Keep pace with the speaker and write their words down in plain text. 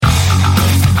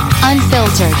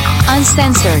Unfiltered,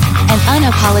 uncensored, and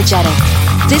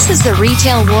unapologetic. This is the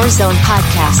Retail Warzone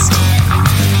podcast.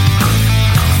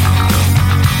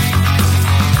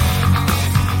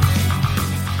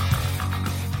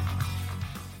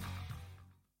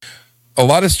 A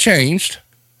lot has changed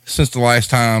since the last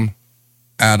time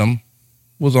Adam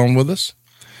was on with us.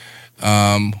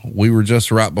 We were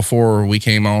just right before we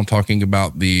came on talking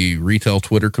about the retail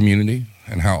Twitter community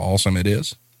and how awesome it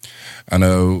is. I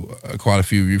know quite a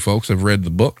few of you folks have read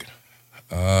the book.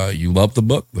 You love the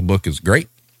book. The book is great.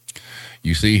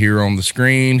 You see here on the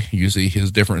screen, you see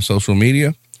his different social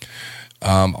media.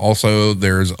 Also,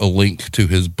 there's a link to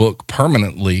his book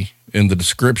permanently in the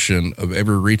description of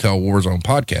every Retail Warzone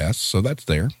podcast. So that's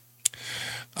there.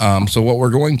 So what we're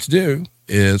going to do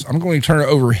is I'm going to turn it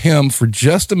over to him for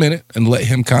just a minute and let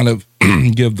him kind of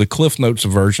give the Cliff Notes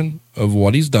version of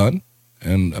what he's done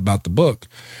and about the book.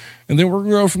 And then we're going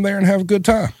to go from there and have a good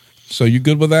time. So you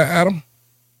good with that, Adam?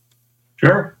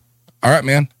 Sure. All right,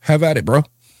 man. Have at it, bro.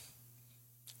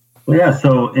 Well, yeah.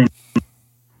 So in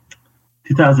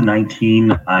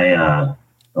 2019, I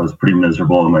was pretty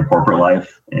miserable in my corporate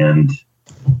life, and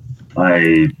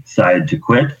I decided to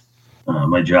quit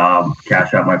my job,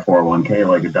 cash out my 401k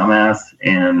like a dumbass,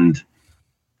 and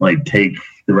like take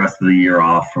the rest of the year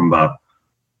off from about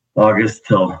August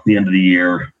till the end of the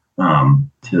year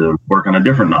to work on a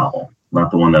different novel, not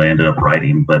the one that I ended up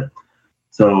writing. But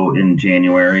so in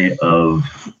January of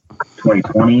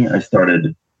 2020, I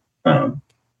started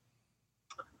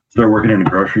working in a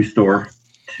grocery store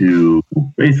to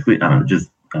basically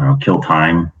kill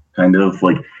time, kind of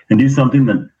like, and do something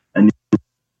that I knew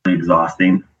was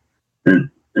exhausting. That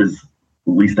is,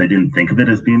 at least I didn't think of it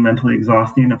as being mentally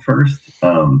exhausting at first,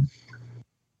 and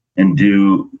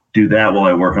do that while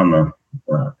I work on the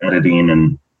editing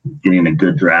and getting a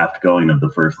good draft going of the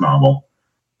first novel.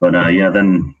 But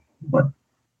then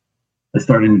I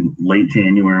started in late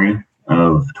January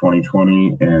of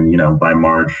 2020, and by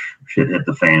March, shit hit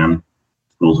the fan.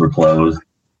 Schools were closed.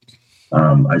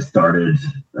 I started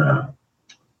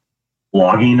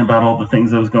blogging about all the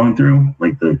things I was going through,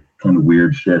 like the kind of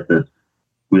weird shit that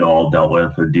we all dealt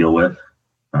with or deal with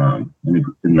at the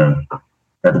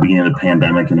beginning of the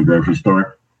pandemic in a grocery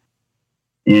store.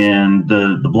 And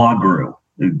the blog grew.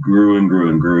 It grew and grew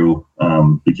and grew.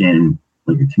 Became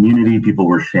like a community. People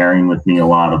were sharing with me a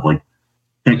lot of like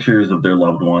pictures of their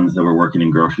loved ones that were working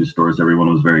in grocery stores.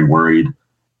 Everyone was very worried.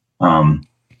 I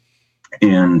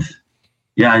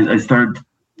started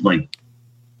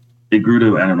it grew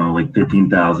to,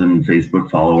 15,000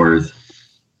 Facebook followers.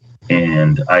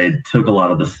 And I took a lot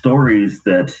of the stories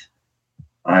that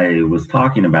I was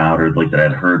talking about, or that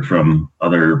I'd heard from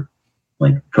other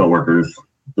coworkers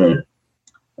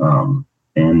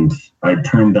and I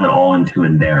turned that all into a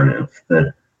narrative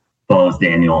that follows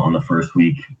Daniel on the first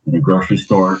week in a grocery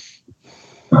store,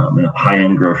 in a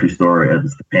high-end grocery store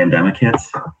as the pandemic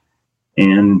hits.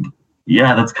 And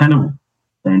yeah, that's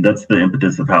that's the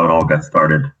impetus of how it all got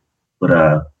started.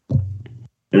 But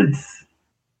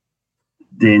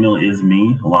Daniel is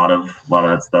me. A lot of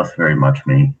that stuff's very much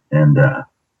me. And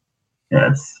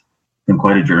it's been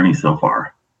quite a journey so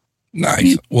far.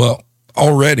 Nice. Well,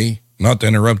 already, not to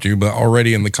interrupt you, but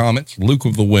already in the comments, Luke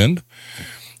of the Wind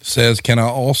says, "Can I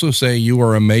also say you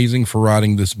are amazing for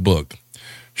writing this book?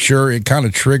 Sure, it kind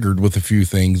of triggered with a few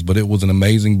things, but it was an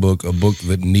amazing book, a book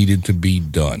that needed to be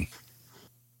done."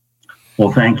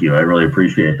 Well, thank you. I really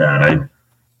appreciate that.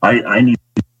 I need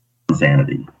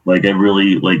insanity.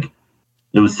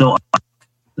 It was so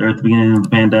there at the beginning of the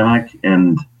pandemic,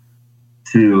 and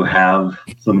to have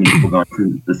so many people going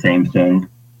through the same thing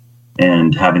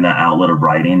and having that outlet of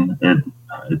writing,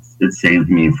 it saved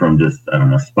me from just,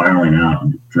 spiraling out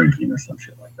and drinking or some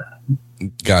shit like that.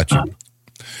 Gotcha.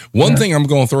 One thing I'm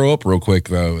going to throw up real quick,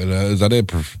 though, is I did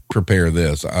prepare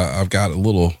this. I've got a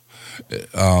little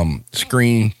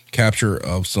screen capture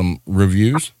of some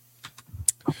reviews.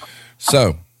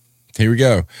 So here we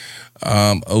go.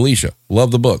 Alicia,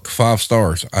 love the book, 5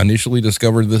 stars. I initially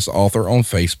discovered this author on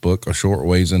Facebook a short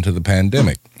ways into the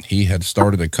pandemic. He had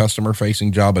started a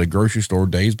customer-facing job at a grocery store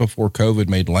days before COVID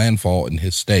made landfall in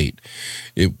his state.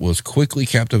 It was quickly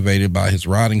captivated by his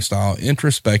writing style,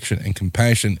 introspection, and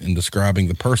compassion in describing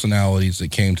the personalities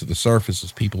that came to the surface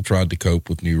as people tried to cope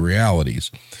with new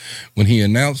realities. When he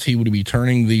announced he would be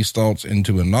turning these thoughts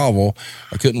into a novel,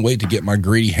 I couldn't wait to get my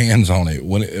greedy hands on it.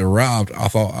 When it arrived, I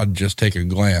thought I'd just take a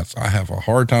glance. I have a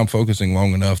hard time focusing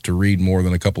long enough to read more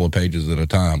than a couple of pages at a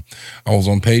time. I was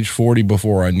on page 40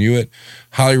 before I knew it.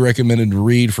 Highly recommended to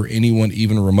read for anyone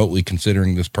even remotely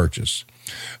considering this purchase.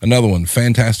 Another one,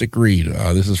 fantastic read.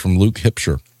 This is from Luke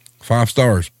Hipsher. 5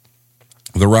 stars.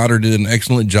 The writer did an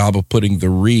excellent job of putting the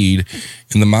read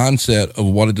in the mindset of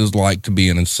what it is like to be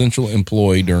an essential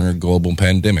employee during a global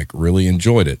pandemic. Really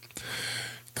enjoyed it.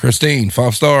 Christine,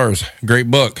 5 stars. Great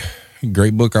book.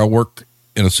 Great book. I work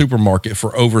in a supermarket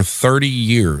for over 30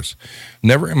 years.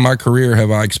 Never in my career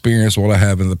have I experienced what I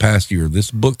have in the past year.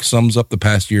 This book sums up the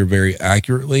past year very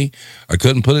accurately. I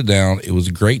couldn't put it down. It was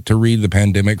great to read the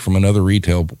pandemic from another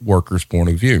retail worker's point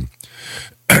of view.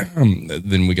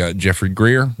 Then we got Jeffrey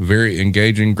Greer, very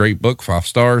engaging, great book, 5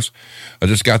 stars. I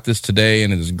just got this today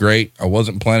and it is great. I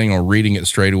wasn't planning on reading it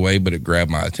straight away, but it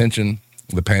grabbed my attention.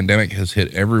 The pandemic has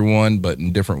hit everyone, but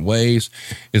in different ways.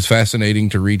 It's fascinating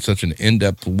to read such an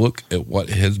in-depth look at what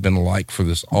it has been like for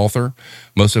this author.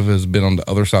 Most of it has been on the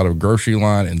other side of a grocery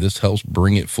line, and this helps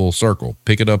bring it full circle.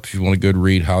 Pick it up if you want a good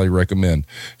read. Highly recommend.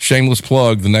 Shameless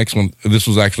plug, the next one, this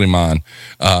was actually mine.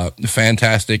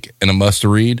 Fantastic and a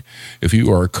must-read. If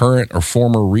you are a current or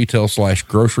former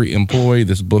retail/grocery employee,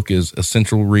 this book is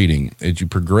essential reading. As you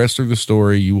progress through the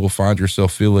story, you will find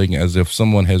yourself feeling as if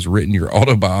someone has written your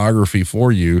autobiography for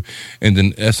you, and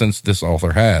in essence, this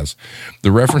author has.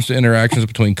 The reference to interactions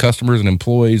between customers and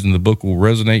employees in the book will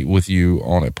resonate with you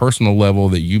on a personal level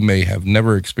that you may have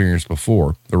never experienced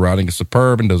before. The writing is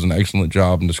superb and does an excellent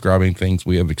job in describing things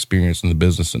we have experienced in the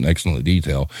business in excellent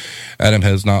detail. Adam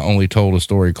has not only told a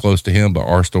story close to him, but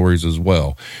our stories as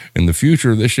well. In the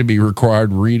future, this should be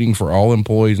required reading for all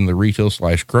employees in the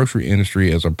retail/grocery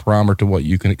industry as a primer to what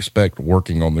you can expect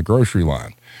working on the grocery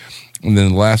line. And then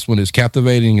the last one is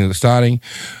captivating and exciting.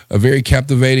 A very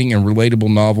captivating and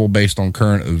relatable novel based on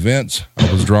current events.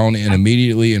 I was drawn in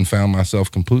immediately and found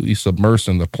myself completely submersed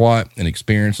in the plot and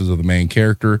experiences of the main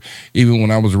character. Even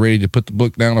when I was ready to put the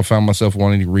book down, I found myself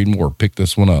wanting to read more. Pick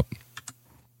this one up.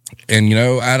 And you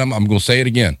know, Adam, I'm going to say it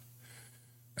again.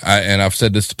 And I've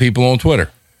said this to people on Twitter.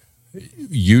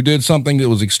 You did something that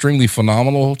was extremely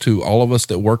phenomenal to all of us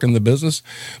that work in the business,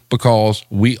 because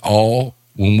we all,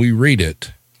 when we read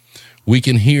it, we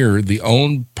can hear the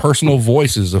own personal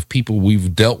voices of people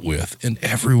we've dealt with in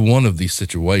every one of these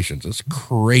situations. It's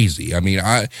crazy. I mean,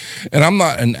 I'm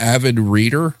not an avid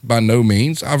reader by no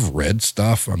means. I've read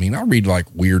stuff. I mean, I read like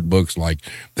weird books like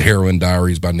The Heroin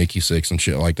Diaries by Nikki Sixx and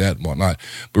shit like that and whatnot.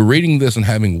 But reading this and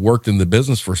having worked in the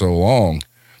business for so long,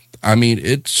 I mean,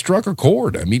 it struck a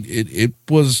chord. I mean, it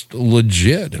was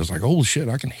legit. It was like, oh shit,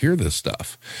 I can hear this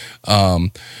stuff.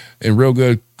 And real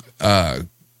good,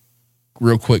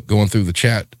 real quick, going through the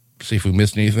chat, see if we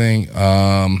missed anything.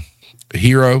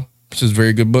 Hero, this is a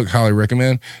very good book. Highly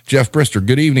recommend. Jeff Brister,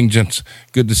 good evening, gents.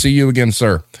 Good to see you again,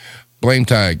 sir. Blame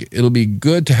tag. It'll be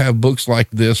good to have books like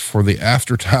this for the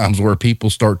after times where people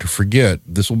start to forget.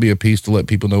 This will be a piece to let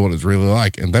people know what it's really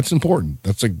like. And that's important.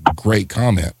 That's a great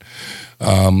comment.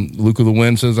 Luke of the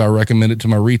Wind says, I recommend it to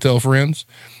my retail friends.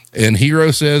 And Hero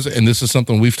says, and this is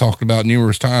something we've talked about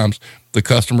numerous times, the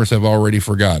customers have already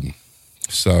forgotten.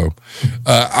 So,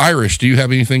 Irish, do you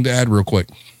have anything to add real quick?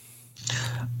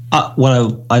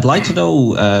 Well, I'd like to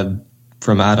know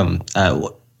from Adam,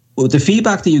 the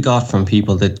feedback that you got from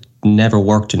people that never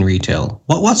worked in retail,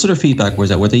 what sort of feedback was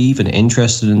that? Were they even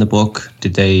interested in the book? Were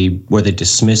they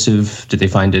dismissive? Did they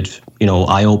find it,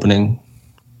 eye-opening?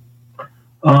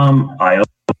 Eye-opening,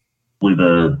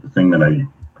 the thing that I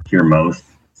hear most.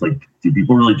 It's like, do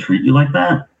people really treat you like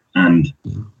that? And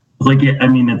it's like, I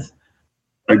mean,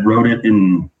 I wrote it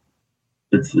in,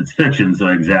 it's fiction, so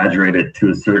I exaggerate it to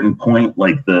a certain point,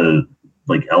 like the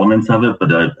elements of it.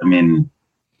 But I mean,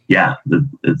 yeah,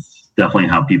 it's definitely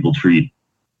how people treat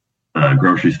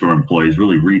grocery store employees,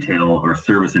 really retail or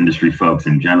service industry folks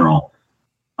in general.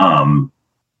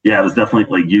 Yeah, it was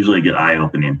definitely like usually get eye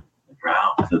opening. Like,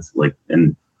 wow, that's like,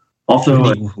 and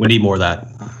also we need more of that.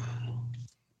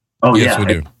 Oh yes, yeah, we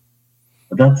do.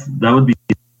 That would be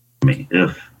me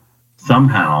if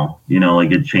somehow,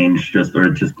 like it changed or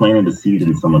it just planted a seed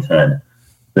in someone's head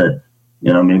that,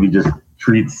 maybe just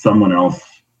treat someone else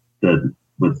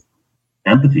with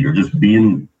empathy or just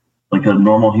being like a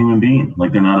normal human being,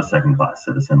 like they're not a second-class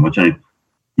citizen, which it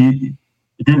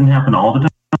didn't happen all the time,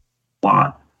 a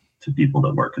lot to people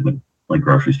that work in the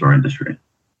grocery store industry.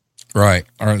 Right.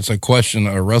 All right. So question,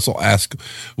 Russell asked,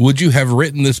 would you have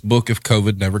written this book if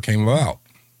COVID never came about?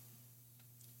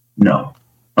 No.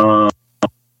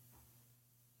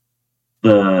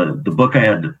 The book I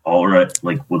had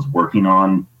was working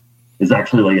on is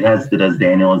actually like it has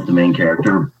Daniel as the main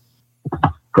character,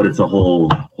 but it's a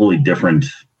wholly different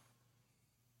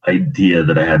idea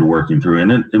that I had working through,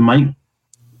 and it might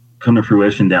come to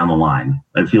fruition down the line.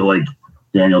 I feel like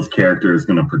Daniel's character is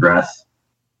going to progress.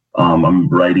 I'm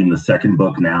writing the second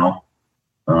book now.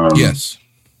 Yes.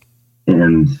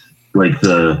 And like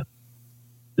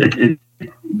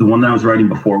the one that I was writing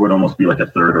before would almost be like a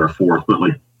third or a fourth, but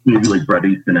like maybe like Bret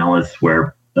Easton Ellis,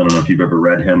 where I don't know if you've ever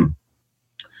read him.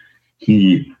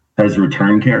 He has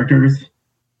return characters,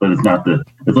 but it's not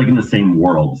it's like in the same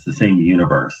world. It's the same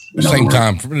universe. Same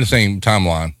time, the same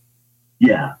timeline.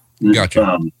 Yeah.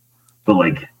 Gotcha. But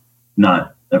like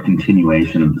not a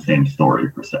continuation of the same story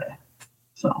per se.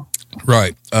 So.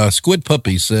 Right. Squid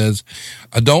Puppy says,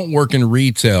 I don't work in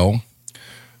retail,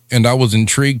 and I was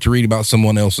intrigued to read about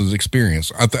someone else's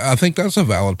experience. I think that's a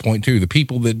valid point too. The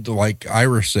people that, like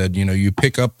Irish said, you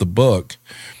pick up the book,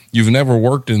 you've never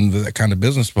worked in that kind of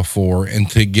business before, and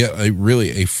to get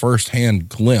a firsthand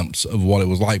glimpse of what it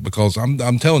was like, because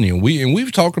I'm telling you,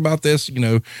 we've talked about this,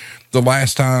 the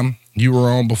last time you were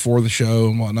on before the show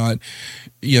and whatnot,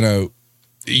 you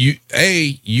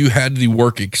had the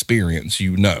work experience,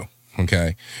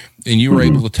 okay. And you were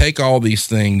able to take all these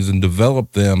things and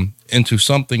develop them into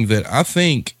something that I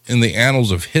think in the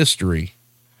annals of history,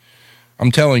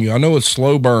 I'm telling you, I know it's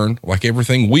slow burn, like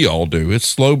everything we all do. It's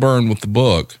slow burn with the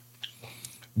book,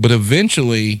 but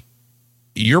eventually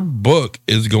your book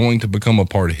is going to become a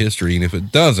part of history. And if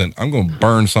it doesn't, I'm going to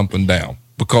burn something down,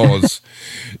 because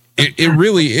it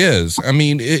really is. I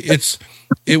mean,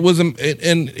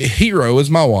 and Hero is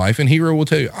my wife, and Hero will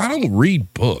tell you, I don't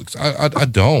read books. I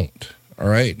don't. All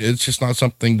right. It's just not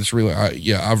something that's really,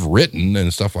 I've written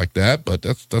and stuff like that, but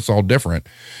that's all different.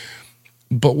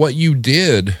 But what you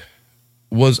did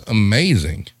was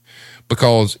amazing,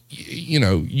 because,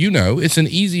 it's an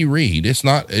easy read. It's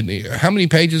not, how many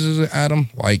pages is it, Adam?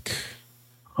 Like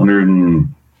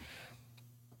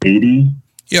 180.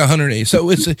 Yeah. 180.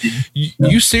 So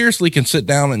you seriously can sit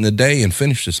down in the day and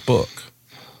finish this book.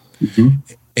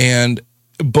 Mm-hmm.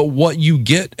 But what you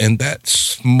get in that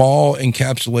small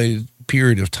encapsulated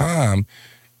period of time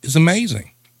is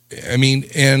amazing. I mean,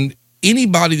 and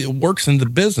anybody that works in the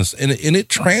business, and it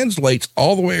translates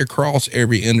all the way across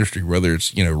every industry, whether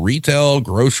it's, retail,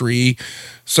 grocery,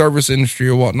 service industry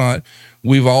or whatnot,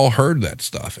 we've all heard that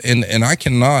stuff. And I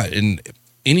cannot, and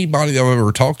anybody that I've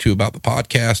ever talked to about the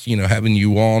podcast, having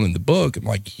you on in the book, I'm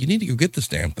like, you need to go get this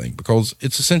damn thing, because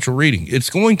it's essential reading. It's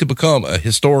going to become a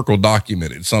historical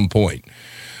document at some point.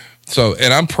 So,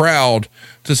 and I'm proud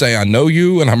to say I know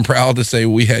you, and I'm proud to say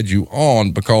we had you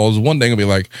on, because one day I'll be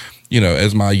like,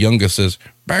 as my youngest says,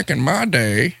 back in my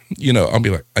day, I'll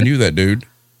be like, I knew that dude.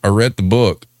 I read the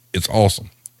book. It's awesome.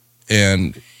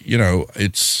 And,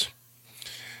 it's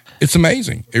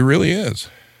amazing. It really is.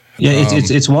 Yeah,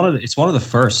 it's one of the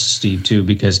first, Steve, too,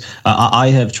 because I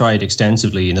have tried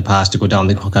extensively in the past to go down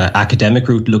the kind of academic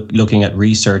route, looking at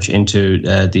research into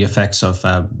the effects of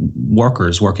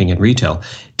workers working in retail.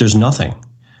 There's nothing,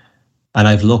 and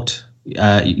I've looked.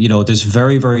 There's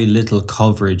very, very little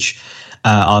coverage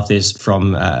of this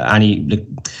from any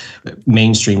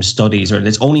mainstream studies, or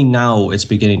it's only now it's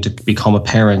beginning to become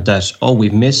apparent that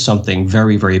we've missed something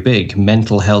very, very big: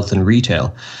 mental health in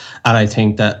retail. And I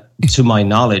think that, to my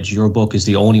knowledge, your book is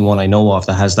the only one I know of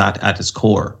that has that at its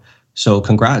core. So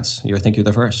congrats. I think you're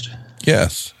the first.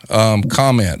 Yes.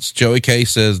 Comments. Joey K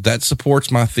says, that supports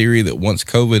my theory that once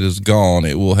COVID is gone,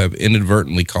 it will have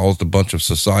inadvertently caused a bunch of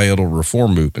societal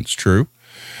reform movements. True.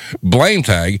 Blame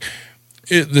tag.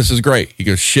 This is great. He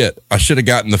goes, shit, I should have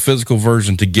gotten the physical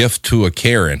version to gift to a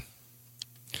Karen.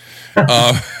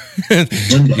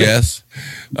 Yes.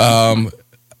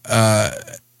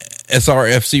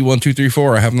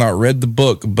 SRFC1234, I have not read the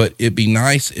book, but it'd be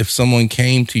nice if someone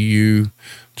came to you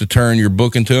to turn your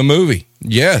book into a movie.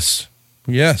 Yes.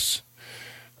 Hero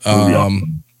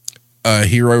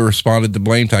responded to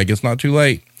blame tag. It's not too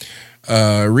late.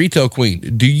 Retail Queen,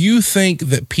 do you think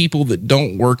that people that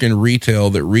don't work in retail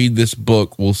that read this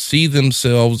book will see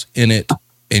themselves in it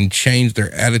and change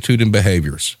their attitude and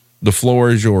behaviors? The floor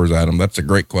is yours, Adam. That's a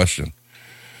great question.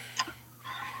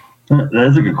 That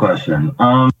is a good question.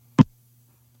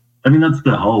 I mean, that's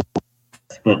the hope,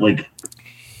 but like,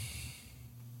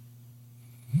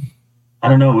 I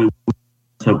don't know, we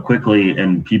so quickly,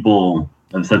 and people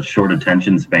have such short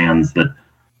attention spans that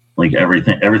like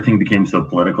everything became so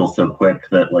political so quick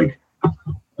that like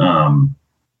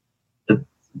that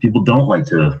people don't like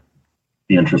to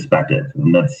be introspective,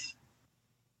 and it's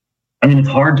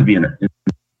hard to be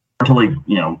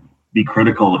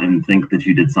critical and think that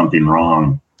you did something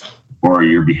wrong or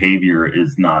your behavior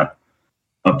is not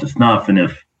up to snuff. And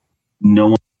if no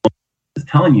one is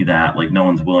telling you that, like no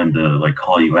one's willing to like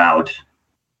call you out,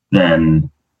 then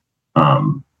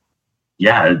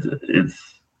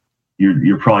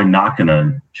you're probably not going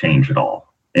to change at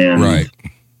all. And right.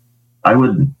 I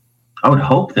would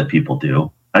hope that people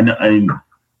do. I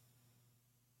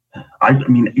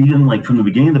mean, even like from the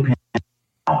beginning of the pandemic,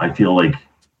 I feel like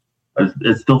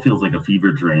it still feels like a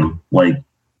fever dream, like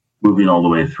moving all the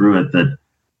way through it, that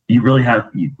you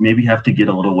maybe have to get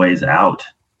a little ways out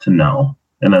to know.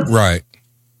 And that's right.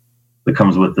 That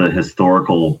comes with the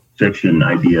historical fiction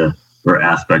idea or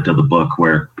aspect of the book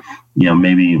where,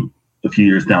 maybe a few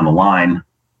years down the line,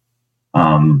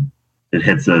 it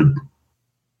hits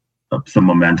some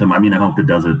momentum. I mean, I hope it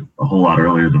does it a whole lot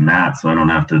earlier than that, so I don't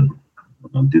have to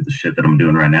do the shit that I'm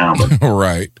doing right now. But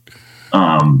right.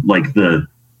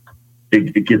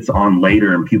 It gets on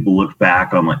later and people look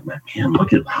back on like, man,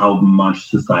 look at how much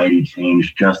society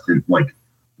changed just in we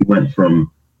went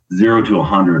from 0 to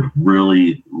 100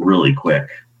 really, really quick.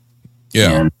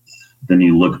 Yeah. And then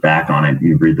you look back on it and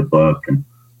you read the book, and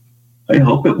I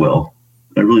hope it will.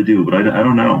 I really do, but I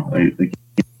don't know. I can't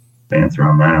answer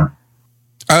on that.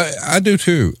 I do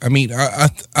too. I mean,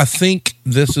 I think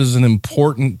this is an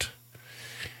important,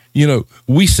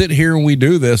 we sit here and we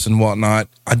do this and whatnot.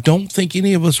 I don't think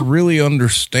any of us really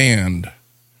understand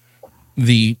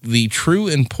the true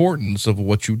importance of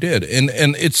what you did. And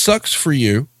it sucks for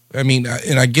you. I mean,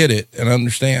 and I get it and I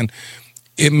understand.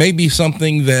 It may be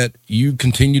something that you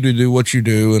continue to do what you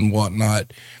do and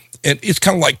whatnot. And it's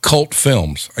kind of like cult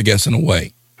films, I guess, in a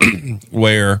way,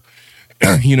 where,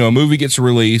 a movie gets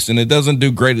released and it doesn't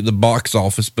do great at the box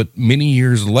office, but many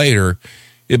years later,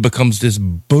 it becomes this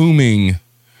booming,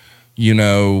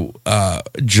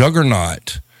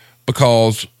 juggernaut,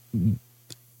 because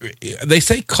they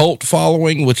say cult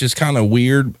following, which is kind of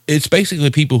weird. It's basically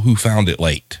people who found it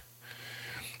late.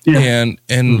 Yeah. And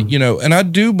and I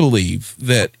do believe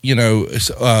that,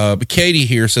 Katie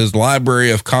here says Library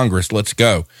of Congress, let's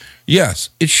go. Yes,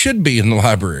 it should be in the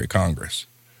Library of Congress.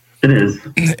 It is.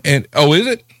 And is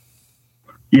it?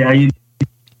 Yeah, you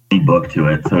need book to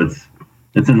it, so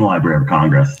it's in the Library of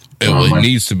Congress. It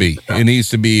needs to be. It needs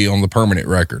to be on the permanent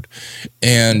record.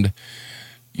 And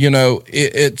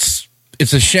it's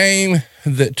a shame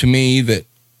that, to me, that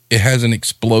it hasn't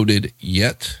exploded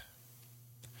yet.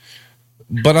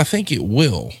 But I think it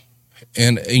will.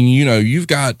 And you've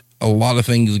got a lot of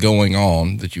things going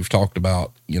on that you've talked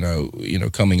about,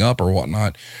 coming up or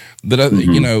whatnot, that,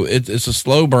 it's a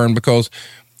slow burn, because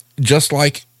just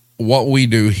like what we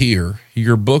do here,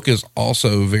 your book is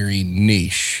also very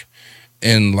niche.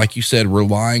 And like you said,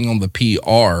 relying on the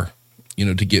PR,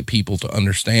 to get people to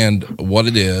understand what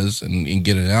it is and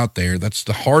get it out there. That's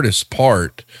the hardest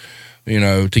part,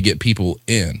 to get people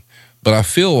in. But I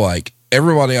feel like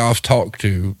everybody I've talked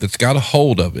to that's got a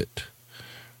hold of it,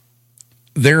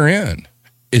 they're in.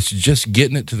 It's just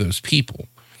getting it to those people.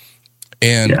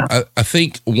 And yeah. I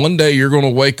think one day you're going to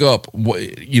wake up,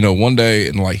 one day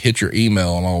and hit your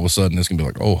email, and all of a sudden it's going to be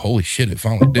like, oh, holy shit, it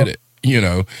finally did it,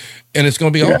 and it's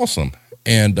going to be awesome.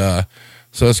 And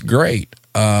so it's great.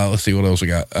 Let's see what else we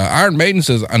got. Iron Maiden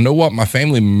says, I know what my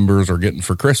family members are getting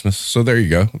for Christmas. So there you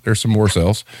go. There's some more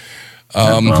sales.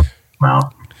 Wow.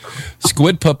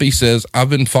 Squid Puppy says, I've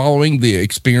been following the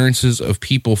experiences of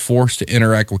people forced to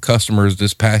interact with customers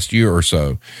this past year or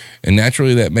so, and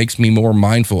naturally that makes me more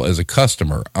mindful as a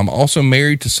customer. I'm also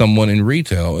married to someone in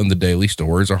retail, and the daily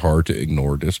stories are hard to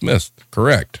ignore or dismiss.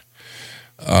 Correct.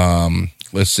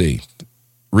 Let's see.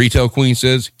 Retail Queen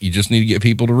says, you just need to get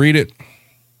people to read it.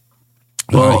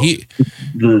 Well, can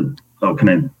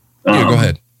I? Yeah, go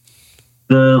ahead.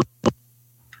 The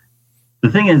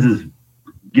thing is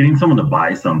getting someone to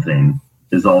buy something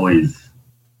is always,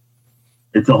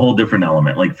 it's a whole different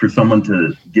element. Like for someone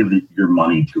to give your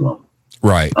money to them,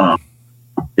 right, or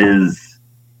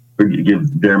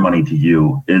give their money to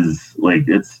you is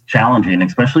it's challenging,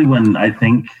 especially when I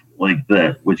think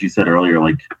what you said earlier, I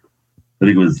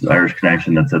think it was Irish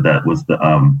Connection that said that was it's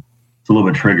a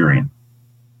little bit triggering,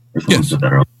 or someone said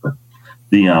that earlier.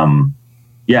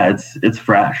 It's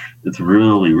fresh. It's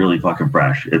really, really fucking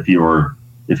fresh. If you're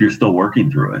still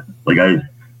working through it.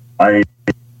 I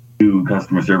do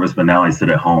customer service, but now I sit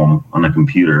at home on a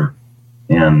computer,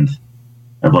 and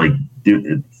I'm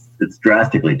it's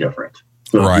drastically different.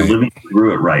 So if you're living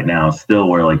through it right now, still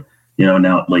where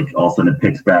now all of a sudden it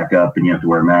picks back up and you have to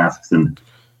wear masks and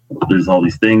there's all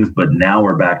these things, but now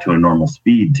we're back to a normal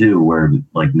speed too, where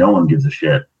no one gives a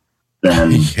shit.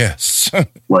 Then yes,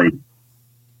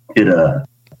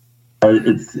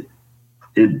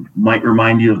 it might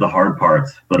remind you of the hard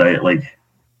parts, but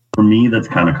for me, that's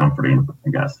kind of comforting, I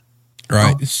guess.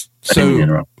 Right.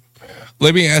 So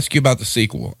let me ask you about the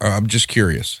sequel. I'm just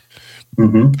curious.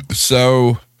 Mm-hmm.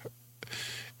 So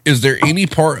is there any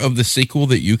part of the sequel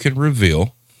that you can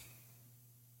reveal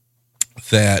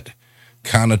that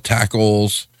kind of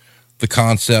tackles the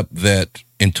concept that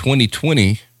in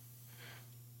 2020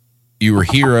 you were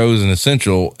heroes and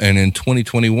essential, and in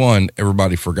 2021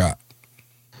 everybody forgot?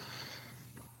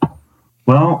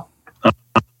 Well,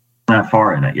 not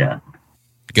far in it yet.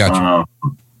 Gotcha.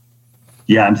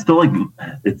 Yeah, I'm still like,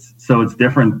 it's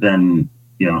different than,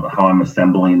 how I'm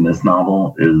assembling this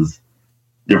novel is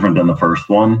different than the first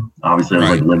one. Obviously, I was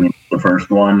like living the first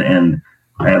one, and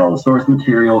I had all the source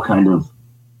material kind of,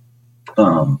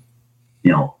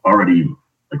 already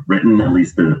like written, at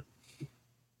least the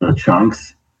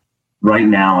chunks. Right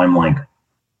now, I'm like,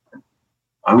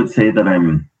 I would say that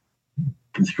I'm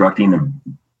constructing a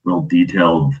real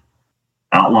detailed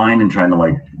outline and trying to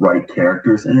like write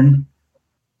characters in.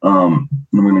 I'm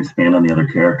going to expand on the other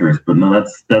characters, but no,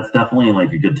 that's definitely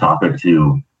like a good topic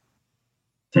to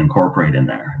incorporate in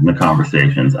there in the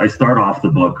conversations. I start off the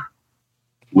book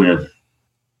with,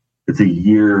 it's been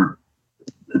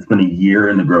a year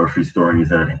in the grocery store,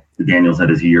 and Daniel's had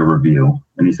his year review,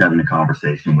 and he's having a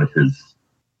conversation with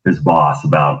his boss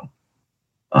about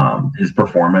his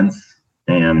performance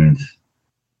and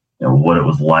what it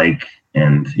was like.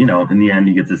 And, in the end,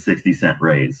 he gets a 60-cent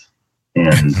raise.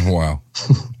 And wow.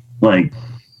 Like,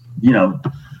 no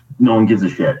one gives a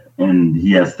shit. And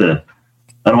he has to,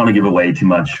 I don't want to give away too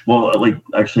much. Well, like,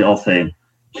 actually, I'll say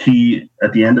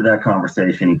at the end of that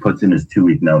conversation, he puts in his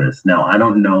 2-week notice. Now, I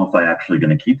don't know if I actually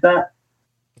going to keep that,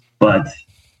 but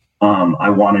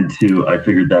I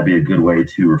figured that'd be a good way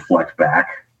to reflect back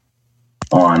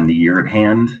on the year at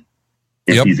hand.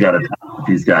 If he's got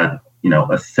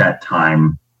a set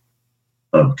time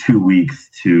of 2 weeks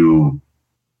to,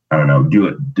 I don't know, do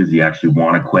it. Does he actually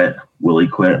want to quit? Will he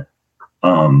quit?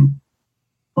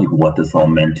 Like what this all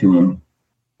meant to him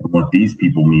and what these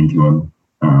people mean to him.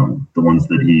 The ones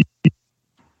that he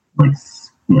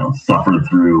suffered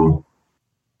through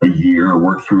a year,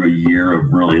 worked through a year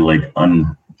of really like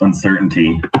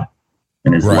uncertainty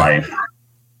in his life.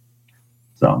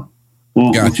 So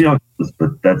we'll see how it goes,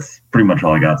 but that's pretty much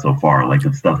all I got so far. Like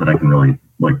it's stuff that I can really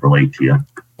like relate to you.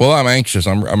 Well, I'm anxious.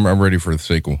 I'm ready for the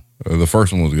sequel. The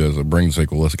first one was good, so bring the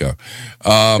sequel. Let's go.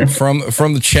 From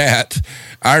the chat,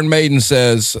 Iron Maiden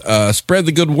says, spread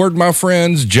the good word, my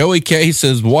friends. Joey K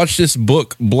says, watch this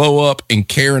book blow up and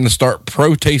Karen start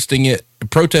protesting it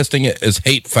as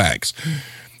hate facts.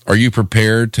 Are you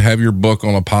prepared to have your book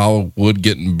on a pile of wood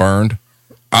getting burned?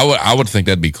 I would think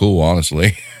that'd be cool,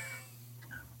 honestly.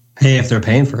 Hey, if they're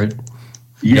paying for it.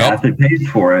 Yeah, if they paid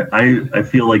for it. I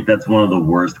feel like that's one of the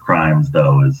worst crimes,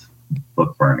 though, is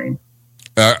book burning.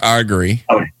 I agree.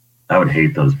 I would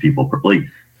hate those people. Like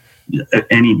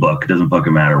any book, it doesn't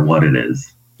fucking matter what it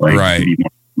is. Like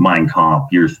Mein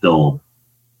Kampf,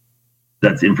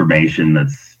 that's information.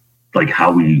 That's like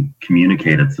how we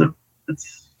communicate. It's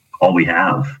all we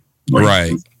have. Like,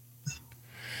 right.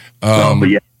 But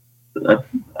yeah,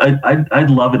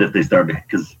 I'd love it if they started,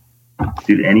 because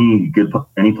dude, any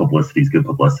publicity is good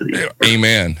publicity.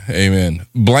 Amen.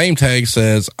 Blame Tag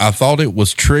says, I thought it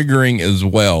was triggering as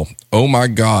well. Oh my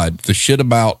God. The shit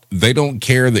about they don't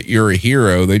care that you're a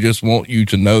hero. They just want you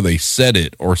to know they said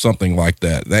it or something like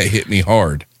that. That hit me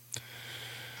hard.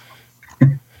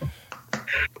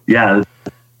 Yeah.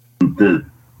 The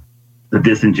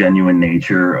disingenuous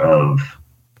nature of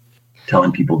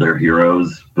telling people they're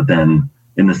heroes, but then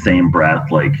in the same breath,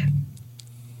 like,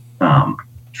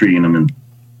 treating them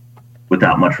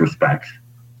without much respect.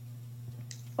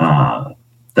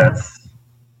 That's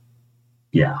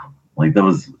like that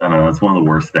was, I don't know, that's one of the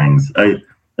worst things. I've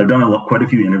done quite a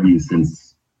few interviews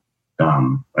since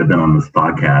I've been on this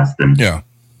podcast, and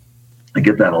I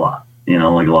get that a lot.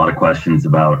 Like a lot of questions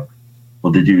about,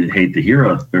 well, did you hate the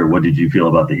hero, or what did you feel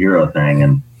about the hero thing,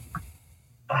 and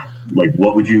like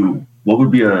what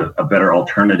would be a better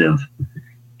alternative?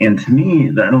 And to me,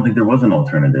 I don't think there was an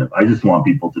alternative. I just want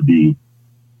people to be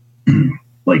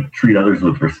like treat others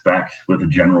with respect, with a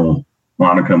general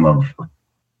monicum of,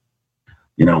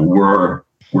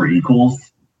 we're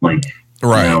equals. Like,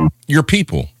 right, you're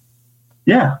people.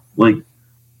 Yeah, like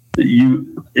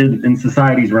you in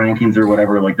society's rankings or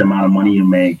whatever, like the amount of money you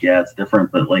make, it's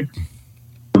different. But like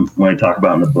when I talk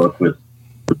about in the book with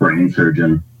the brain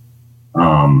surgeon,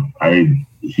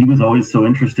 he was always so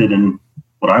interested in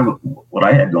what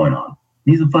I had going on.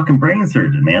 He's a fucking brain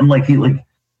surgeon, man. Like he getting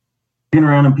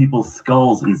around in people's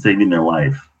skulls and saving their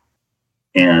life.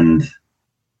 And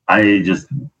I just,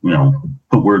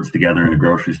 put words together in a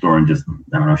grocery store and just,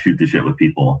 I don't know, shoot the shit with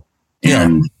people. Yeah.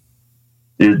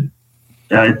 And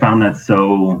I found that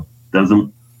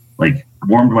doesn't like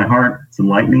warmed my heart. It's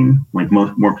enlightening. Like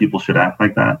more people should act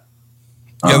like that.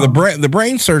 Yeah. The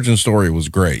brain surgeon story was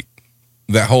great.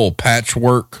 That whole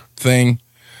patchwork thing.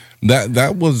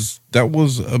 That was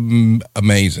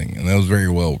amazing, and that was very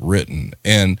well written.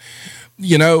 And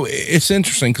it's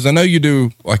interesting because I know you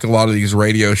do like a lot of these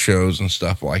radio shows and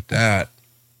stuff like that,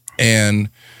 and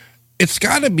it's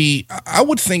got to be, I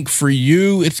would think for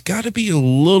you, it's got to be a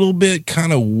little bit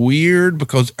kind of weird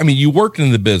because, I mean, you worked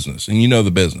in the business and you know the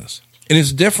business. And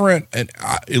it's different, and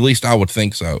at least I would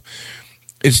think so.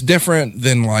 It's different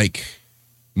than like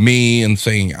me and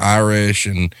saying Irish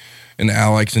and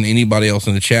Alex and anybody else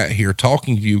in the chat here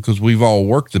talking to you because we've all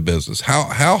worked the business.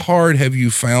 How hard have you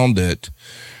found it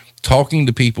talking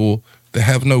to people that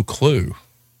have no clue?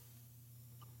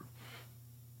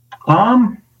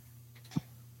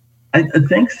 I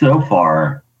think so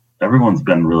far everyone's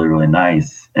been really, really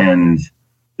nice, and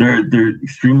they're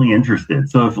extremely interested.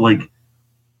 So if like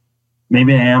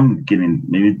maybe I am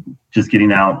just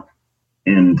getting out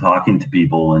and talking to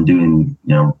people and doing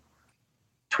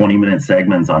 20-minute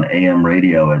segments on AM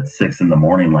radio at 6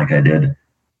 a.m. like I did.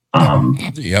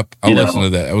 Yep, I listened to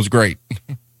that. It was great.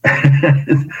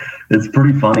 It's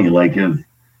pretty funny, like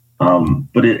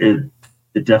but it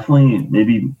definitely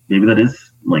maybe that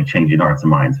is like changing hearts and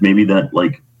minds. Maybe that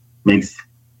like makes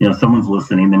someone's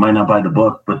listening. They might not buy the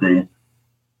book, but they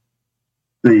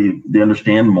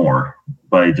understand more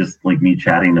by just like me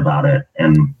chatting about it.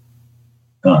 And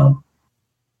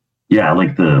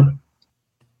like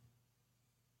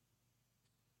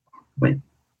wait,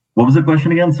 what was the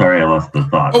question again? Sorry, I lost the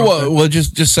thought. Oh, well,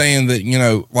 just saying that,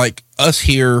 like us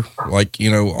here, like,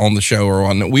 on the show or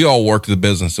on, we all work the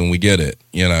business and we get it,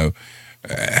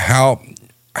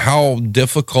 how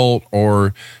difficult,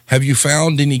 or have you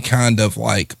found any kind of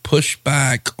like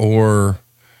pushback or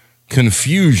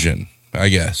confusion, I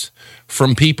guess,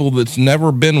 from people that's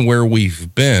never been where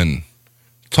we've been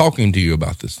talking to you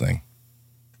about this thing?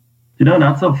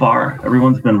 Not so far.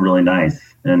 Everyone's been really nice.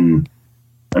 And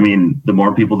I mean, the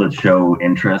more people that show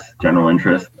general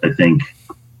interest, I think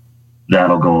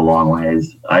that'll go a long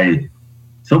ways.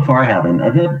 So far I haven't.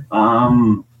 I've had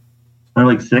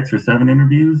like 6 or 7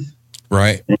 interviews.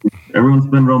 Right. And everyone's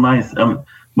been real nice.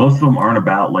 Most of them aren't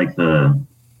about like they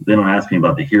don't ask me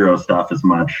about the hero stuff as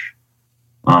much.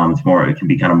 It can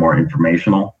be kind of more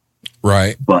informational.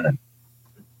 Right. But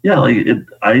yeah, like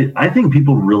I think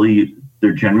people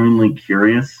they're genuinely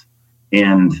curious,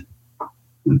 and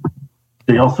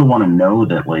they also want to know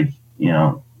that like,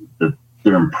 that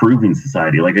they're improving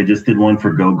society. Like I just did one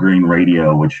for Go Green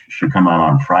Radio, which should come out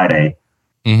on Friday.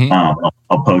 Mm-hmm.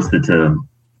 I'll post it to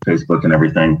Facebook and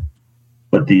everything.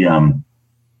 But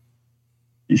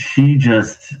she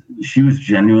was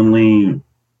genuinely,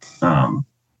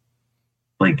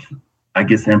 like, I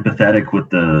guess, empathetic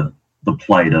with the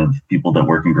plight of people that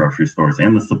work in grocery stores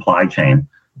and the supply chain.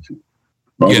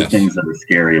 Those are things that are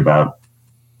scary about,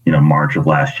 March of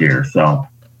last year. So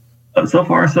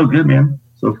far, so good, man.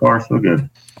 So far, so good.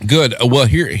 Good. Well,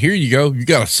 here you go. You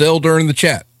got a sell during the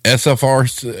chat.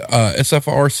 SFRC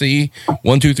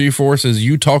 1234 says,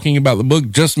 you talking about the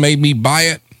book just made me buy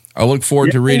it. I look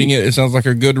forward to reading it. It sounds like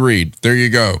a good read. There you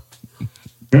go.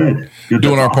 Good.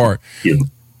 Doing our part.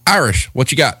 Irish,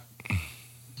 what you got?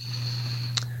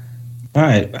 All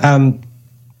right.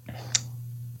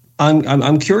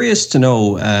 I'm curious to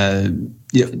know.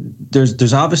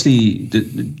 There's obviously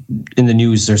in the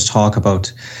news. There's talk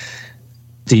about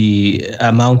the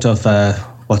amount of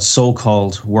what's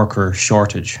so-called worker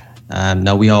shortage.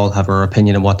 Now we all have our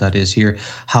opinion on what that is here.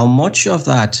 How much of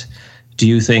that do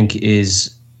you think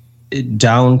is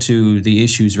down to the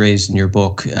issues raised in your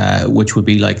book, which would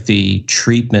be like the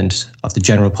treatment of the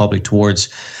general public towards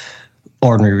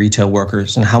ordinary retail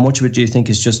workers, and how much of it do you think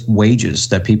is just wages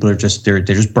that people are just they're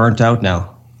just burnt out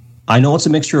now? I know it's a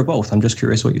mixture of both. I'm just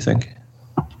curious what you think.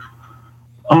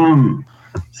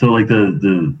 So like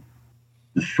the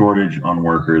shortage on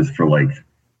workers for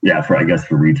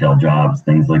for retail jobs,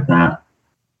 things like that.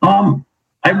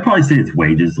 I'd probably say it's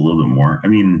wages a little bit more. I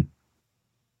mean,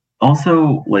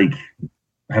 also like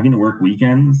having to work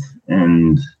weekends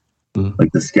and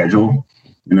like the schedule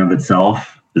in of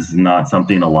itself is not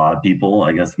something a lot of people,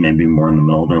 I guess maybe more in the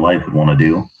middle of their life, would want to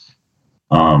do.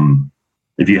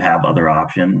 If you have other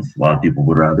options, a lot of people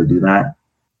would rather do that.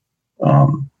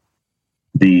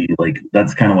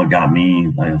 That's kind of what got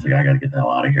me. I was like, I got to get the hell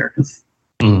out of here because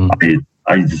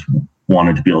I just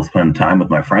wanted to be able to spend time with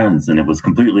my friends, and it was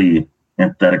completely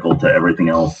antithetical to everything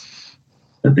else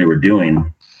that they were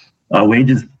doing.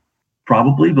 Wages,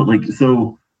 probably, but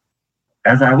so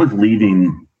as I was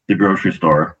leaving the grocery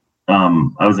store,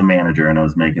 I was a manager and I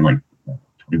was making like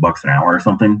 $20 an hour or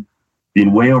something,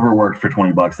 being way overworked for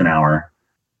 $20 an hour.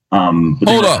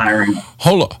 Hold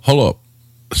up.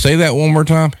 Say that one more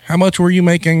time. How much were you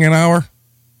making an hour?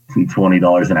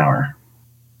 $20 an hour.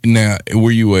 Now,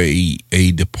 were you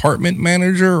a department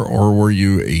manager, or were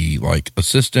you a like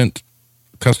assistant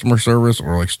customer service,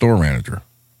 or like store manager?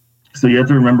 So you have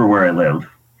to remember where I live.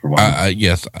 For one.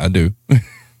 Yes, I do.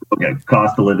 okay,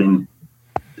 cost of living.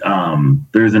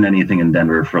 There isn't anything in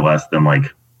Denver for less than like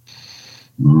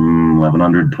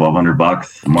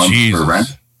 $1,100-$1,200 a month for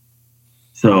rent.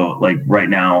 So like right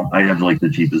now, I have like the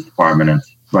cheapest apartment.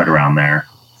 It's right around there.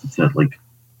 It's at like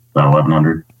about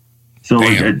 1,100. So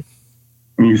like,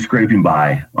 you're scraping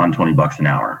by on $20 an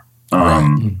hour.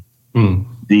 I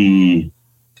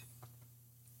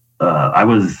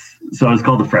was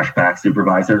called the fresh pack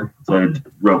supervisor. So I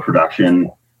wrote production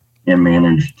and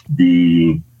managed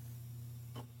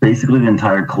basically the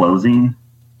entire closing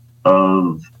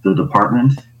of the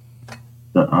department,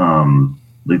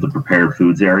 like the prepared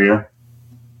foods area.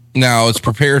 Now, it's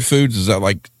prepared foods. Is that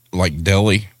like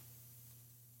deli?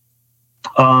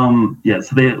 Yeah.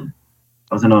 So I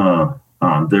was in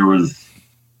there was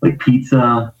like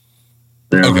pizza.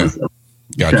 There was a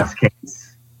chef's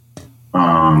case,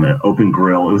 an open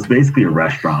grill. It was basically a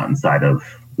restaurant inside of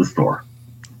the store.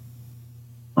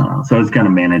 So I was kind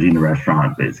of managing the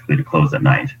restaurant basically to close at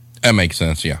night. That makes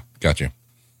sense. Yeah. Gotcha.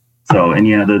 So, and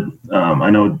yeah, I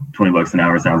know $20 an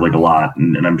hour sounds like a lot,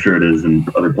 and I'm sure it is in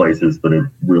other places, but it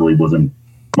really wasn't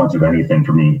much of anything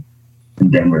for me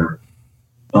in Denver.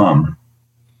 But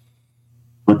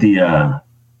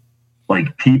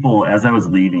like people, as I was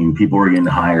leaving, people were getting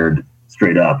hired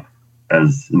straight up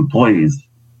as employees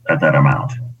at that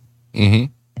amount.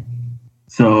 Mm-hmm.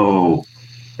 So,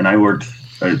 and I worked,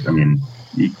 I mean,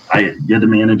 you had to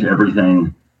manage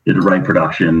everything, you had to write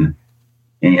production,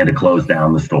 and you had to close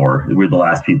down the store. We were the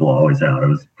last people always out. I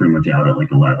was pretty much out at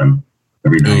like 11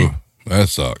 every night. Ooh, that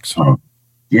sucks.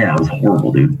 Yeah, it was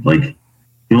horrible, dude. Like,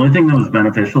 the only thing that was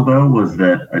beneficial, though, was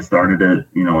that I started at,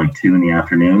 like 2 in the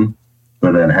afternoon,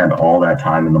 but then had all that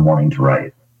time in the morning to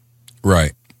write.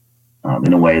 Right.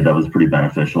 In a way that was pretty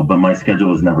beneficial. But my schedule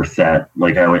was never set.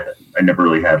 Like, I never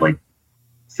really had, like,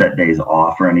 set days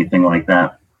off or anything like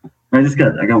that. And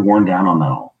I got worn down on that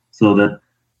all. So that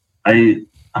I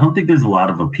don't think there's a lot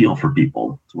of appeal for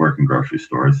people to work in grocery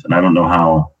stores. And I don't know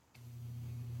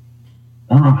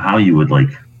how you would, like,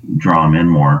 draw them in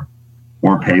more.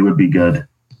 More pay would be good.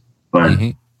 But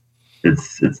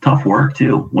it's tough work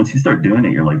too. Once you start doing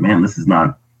it, you're like, man, this is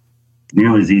not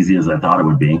nearly as easy as I thought it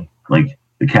would be. Like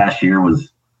the cashier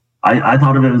was, I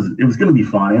thought of it as it was going to be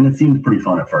fun, and it seemed pretty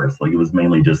fun at first. Like it was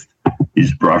mainly just you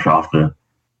just brush off the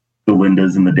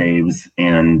Lindas and the Daves,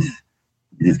 and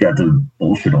you just got to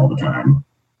bullshit all the time,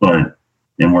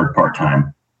 and work part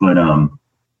time. But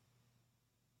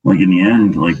like in the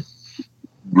end, like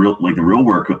the real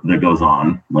work that goes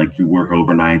on, like you work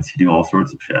overnights, you do all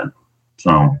sorts of shit.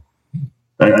 So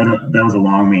that was a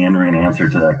long meandering answer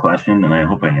to that question, and I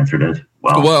hope I answered it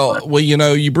well. Well,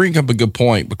 you bring up a good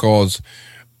point, because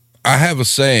I have a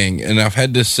saying, and I've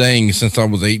had this saying since I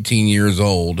was 18 years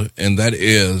old, and that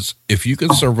is, if you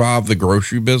can survive the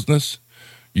grocery business,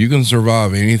 you can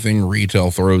survive anything retail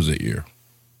throws at you.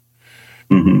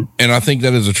 Mm-hmm. And I think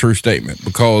that is a true statement,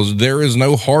 because there is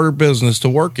no harder business to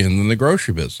work in than the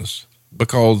grocery business,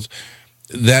 because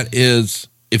that is,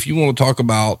 if you want to talk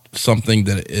about something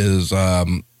that is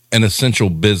an essential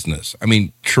business, I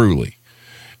mean, truly,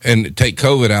 and take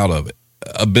COVID out of it,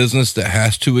 a business that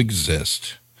has to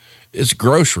exist, it's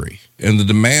grocery, and the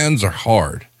demands are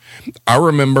hard. I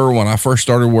remember when I first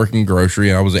started working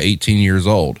grocery, I was 18 years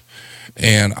old,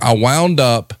 and I wound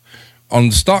up on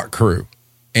the stock crew,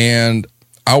 and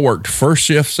I worked first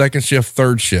shift, second shift,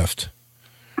 third shift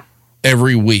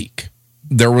every week.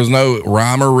 There was no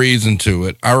rhyme or reason to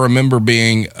it. I remember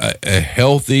being a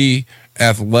healthy,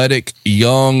 athletic,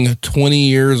 young, 20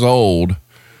 years old,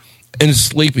 and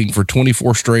sleeping for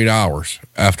 24 straight hours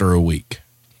after a week.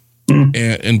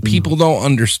 And people don't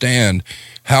understand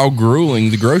how grueling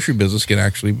the grocery business can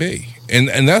actually be.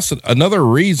 And that's another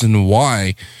reason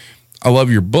why I love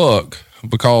your book,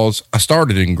 because I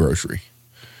started in grocery.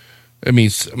 I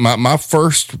mean, my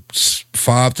first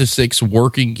 5 to 6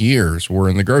 working years were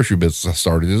in the grocery business. I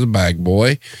started as a bag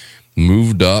boy,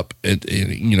 moved up, and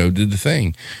did the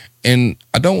thing. And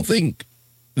I don't think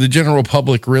the general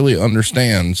public really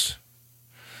understands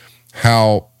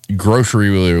how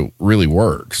grocery really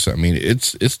works. I mean,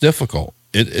 it's difficult.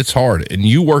 It's hard. And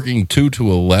you working 2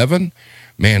 to 11,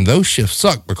 man, those shifts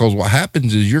suck, because what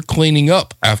happens is you're cleaning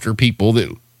up after people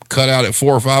that cut out at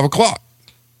 4 or 5 o'clock.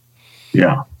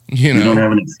 Yeah. You don't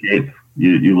have an escape.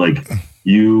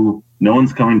 No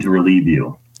one's coming to relieve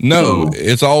you. No,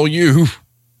 it's all you.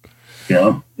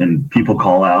 Yeah. And people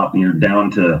call out, and you're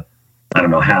down to, I don't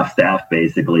know, half staff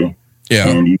basically. Yeah.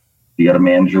 And you got to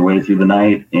manage your way through the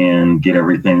night and get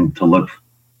everything to look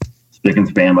spick and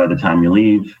span by the time you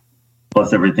leave,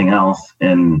 plus everything else.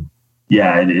 And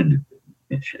yeah,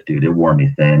 it wore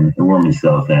me thin. It wore me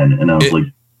so thin. And I was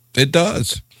it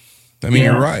does. I mean,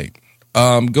 you're right.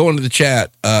 Going to the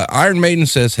chat, Iron Maiden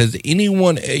says, has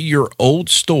anyone at your old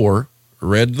store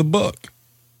read the book?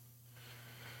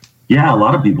 Yeah, a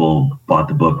lot of people bought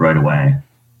the book right away.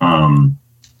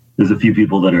 There's a few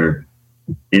people that are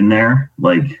in there,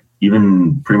 like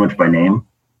even pretty much by name.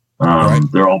 Right.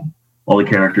 They're all the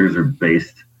characters are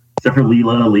based, except for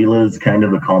Leela. Leela is kind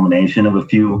of a culmination of a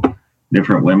few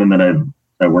different women that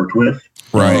I worked with.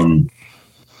 Right.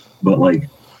 But like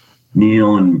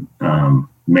Neil and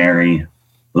Mary,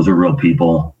 those are real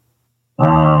people.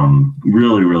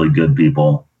 Really, really good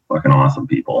people. Fucking awesome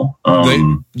people.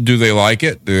 Do they like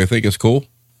it? Do they think it's cool?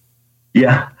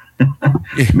 Yeah.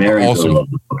 Mary awesome. really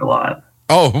loves the book a lot.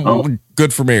 Oh,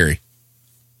 good for Mary.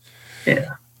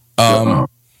 Yeah. Go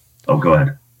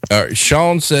ahead.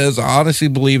 Sean says, I honestly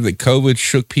believe that COVID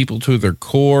shook people to their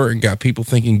core and got people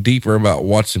thinking deeper about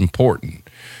what's important.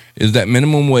 Is that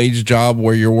minimum wage job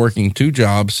where you're working 2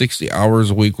 jobs, 60 hours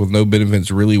a week with no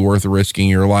benefits really worth risking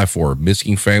your life for,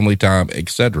 missing family time,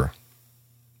 etc.?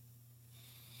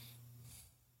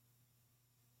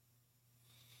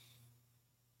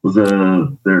 Was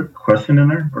there a question in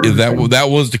there? Or that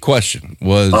was the question.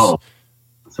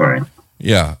 Sorry.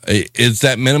 Yeah. Is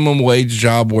that minimum wage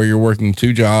job where you're working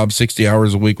 2 jobs, 60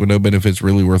 hours a week with no benefits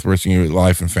really worth risking your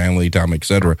life and family time,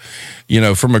 etc.?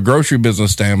 From a grocery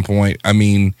business standpoint, I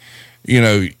mean,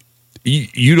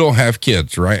 you don't have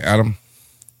kids, right, Adam?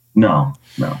 No.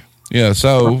 Yeah.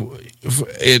 So,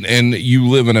 and you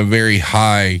live in a very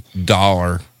high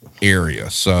dollar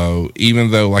area. So even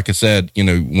though, like I said,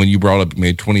 when you brought up you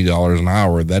made $20 an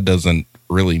hour, that doesn't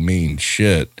really mean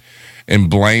shit.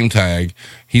 And Blame Tag,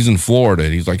 he's in Florida.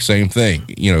 He's like, same thing,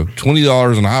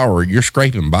 $20 an hour, you're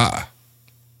scraping by.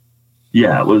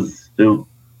 Yeah,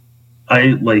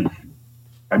 I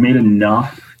made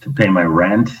enough to pay my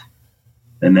rent.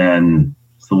 And then,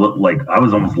 I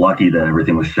was almost lucky that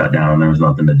everything was shut down and there was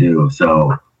nothing to do.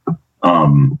 So,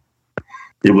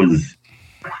 it was,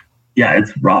 yeah,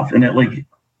 it's rough. And it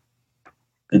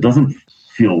doesn't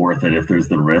feel worth it if there's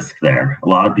the risk there. A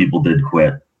lot of people did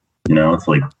quit. It's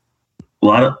like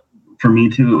for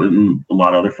me too, and a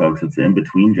lot of other folks, it's an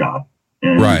in-between job.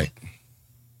 And, right.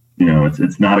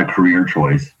 It's not a career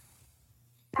choice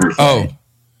per se. Oh,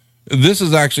 this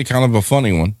is actually kind of a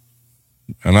funny one.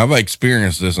 And I've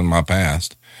experienced this in my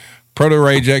past. Proto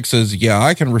Rage X says, yeah,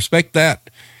 I can respect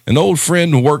that. An old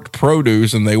friend worked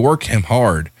produce and they worked him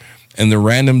hard. And the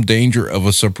random danger of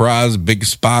a surprise big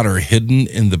spider hidden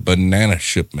in the banana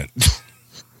shipment.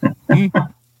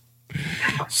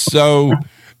 So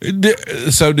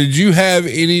did you have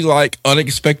any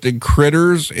unexpected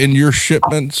critters in your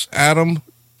shipments, Adam?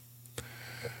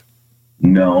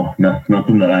 No,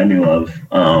 nothing that I knew of.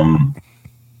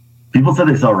 People said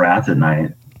they saw rats at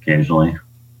night occasionally.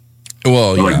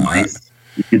 Well, yeah. Mice.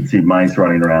 You could see mice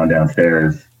running around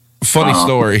downstairs. Funny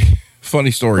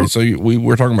story. So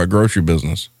we're talking about grocery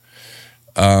business.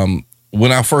 When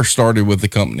I first started with the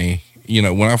company,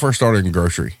 when I first started in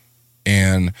grocery,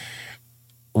 and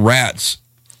rats,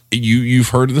 you've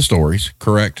heard of the stories,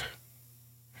 correct?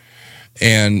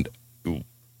 And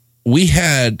we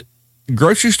had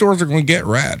grocery stores are going to get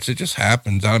rats. It just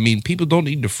happens. I mean, people don't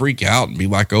need to freak out and be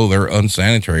like, oh, they're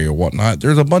unsanitary or whatnot.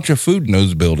 There's a bunch of food in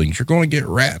those buildings. You're going to get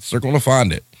rats. They're going to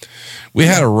find it. We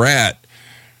had a rat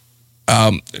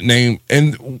named,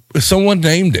 and someone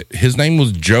named it. His name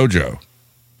was Jojo.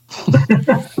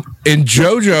 And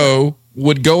Jojo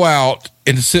would go out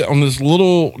and sit on this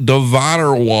little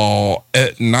divider wall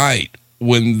at night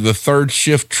when the third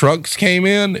shift trucks came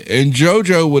in, and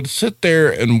Jojo would sit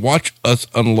there and watch us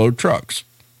unload trucks.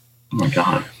 Oh my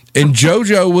God. And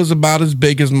Jojo was about as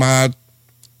big as my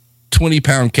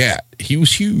 20-pound cat. He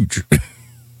was huge.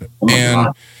 Oh and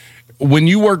God. When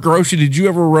you work grocery, did you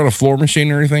ever run a floor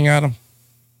machine or anything, Adam?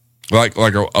 Like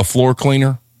a floor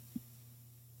cleaner?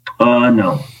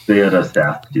 No. They had a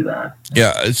staff to do that.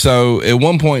 Yeah. So at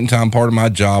one point in time, part of my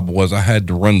job was I had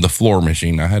to run the floor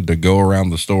machine. I had to go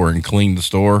around the store and clean the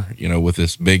store, with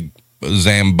this big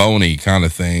Zamboni kind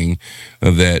of thing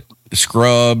that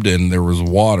scrubbed and there was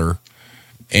water.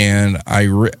 And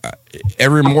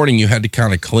every morning you had to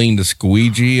kind of clean the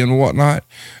squeegee and whatnot.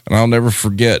 And I'll never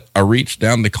forget, I reached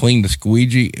down to clean the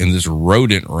squeegee and this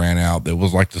rodent ran out that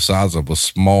was like the size of a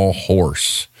small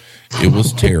horse. It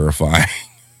was terrifying.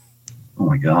 Oh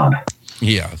my God.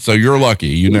 Yeah. So you're lucky.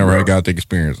 You never got to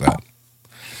experience that.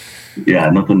 Yeah.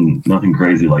 Nothing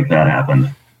crazy like that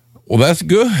happened. Well, that's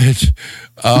good.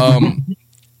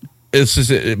 It's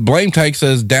just, Blame Tank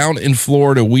says, down in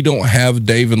Florida, we don't have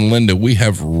Dave and Linda. We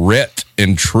have Rhett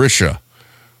and Trisha.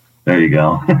 There you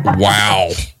go.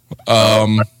 Wow.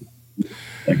 I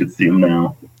could see them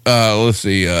now. Let's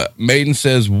see. Maiden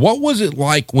says, what was it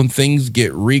like when things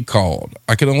get recalled?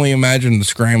 I can only imagine the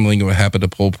scrambling that would happen to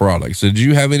pull products. Did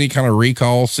you have any kind of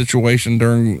recall situation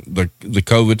during the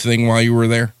COVID thing while you were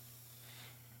there?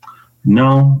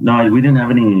 No, we didn't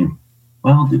have any.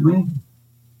 Well, did we?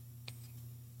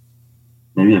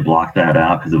 Maybe I blocked that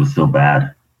out because it was so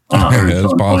bad. Yeah,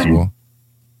 it's possible.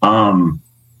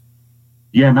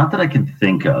 Yeah, not that I can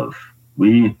think of.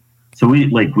 We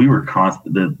were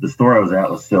constant. The store I was at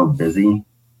was so busy.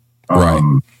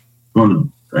 Right. One of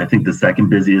I think the second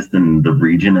busiest in the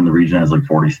region, and the region has like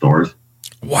 40 stores.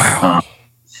 Wow.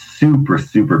 Super,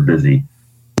 super busy.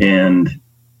 And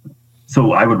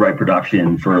so I would write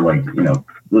production for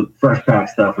the fresh pack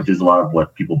stuff, which is a lot of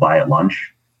what people buy at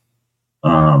lunch.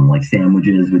 Like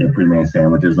sandwiches, we did pre-made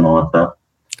sandwiches and all that stuff.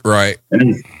 Right. And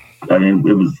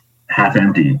it was half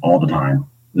empty all the time.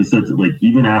 This is like,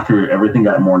 even after everything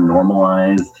got more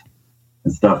normalized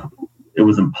and stuff, it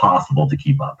was impossible to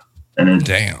keep up. And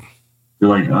damn, you're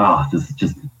like, oh, this is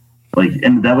just like,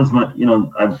 and that was my,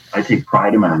 I take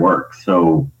pride in my work.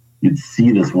 So you'd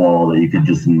see this wall that you could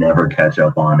just never catch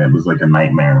up on. It was like a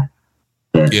nightmare.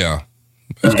 Yeah.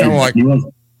 It's kind of like,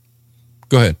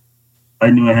 go ahead. I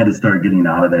knew I had to start getting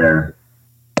out of there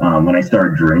when I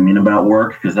started dreaming about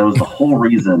work, because that was the whole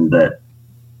reason that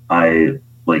I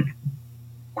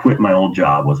quit my old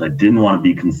job, was I didn't want to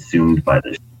be consumed by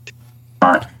this.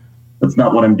 That's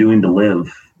not what I'm doing to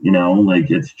live,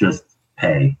 it's just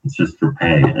pay. It's just for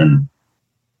pay. And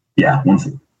yeah, once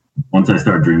I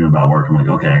started dreaming about work, I'm like,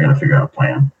 okay, I got to figure out a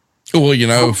plan.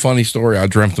 Well, funny story. I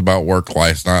dreamt about work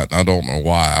last night. I don't know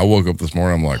why. I woke up this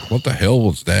morning. I'm like, what the hell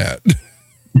was that?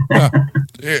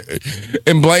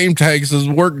 And Blame Tag says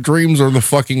work dreams are the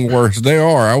fucking worst. They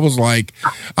are. I was like,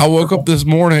 I woke up this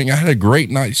morning, I had a great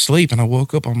night's sleep, and I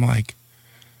woke up, I'm like,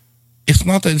 it's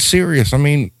not that serious. I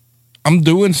mean, I'm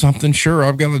doing something, sure,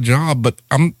 I've got a job, but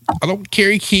I don't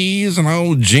carry keys and I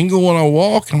don't jingle when I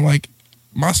walk. I'm like,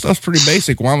 my stuff's pretty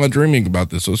basic. Why am I dreaming about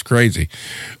this? So it's crazy.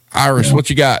 Iris, what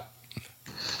you got?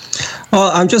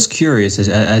 Well, I'm just curious,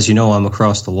 as you know, I'm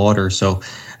across the water, so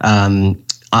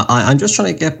I'm just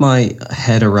trying to get my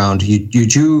head around. You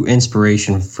drew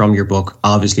inspiration from your book,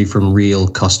 obviously from real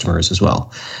customers as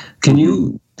well. Can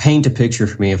you paint a picture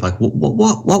for me of what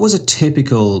was a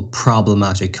typical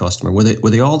problematic customer? Were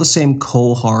they all the same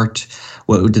cohort?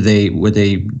 Were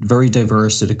they very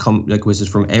diverse? Did it come was it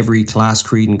from every class,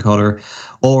 creed, and color,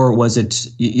 or was it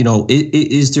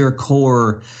is there a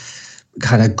core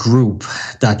kind of group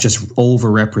that just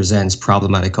overrepresents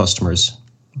problematic customers?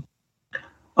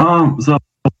 So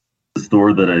the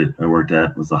store that I worked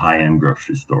at was a high-end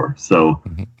grocery store. So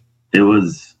it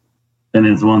was, and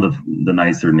it's one of the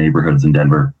nicer neighborhoods in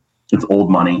Denver. It's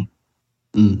old money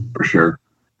for sure.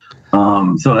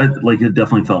 So it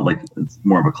definitely felt like it's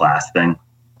more of a class thing.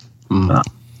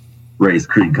 Race,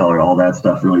 creed, color, all that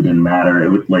stuff really didn't matter. It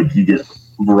would you get a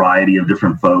variety of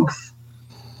different folks,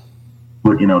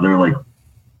 but there were like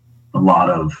a lot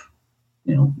of,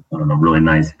 I don't know, really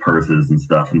nice purses and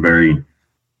stuff, and very,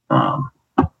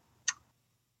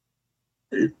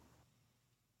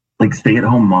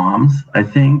 stay-at-home moms, I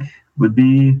think, would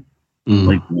be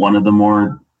one of the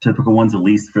more typical ones, at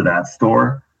least for that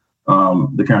store.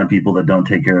 The kind of people that don't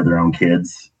take care of their own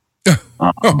kids. They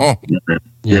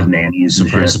have nannies.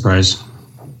 Surprise.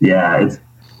 Yeah,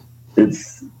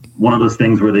 it's one of those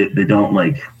things where they don't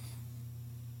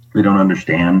they don't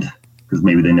understand, because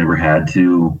maybe they never had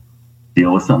to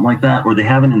deal with something like that, or they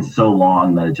haven't in so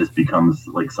long that it just becomes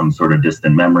like some sort of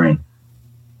distant memory.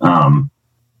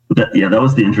 But that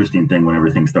was the interesting thing when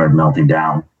everything started melting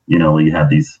down. You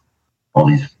had all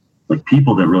these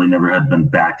people that really never had been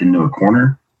backed into a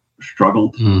corner,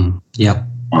 struggled.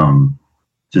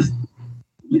 Just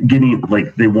getting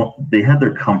they had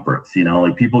their comforts.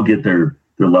 People get their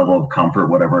level of comfort,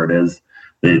 whatever it is.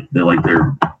 They like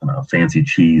their fancy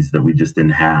cheese that we just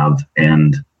didn't have,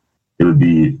 and it would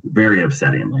be very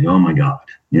upsetting. Like, oh my god,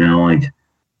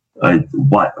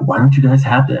 why don't you guys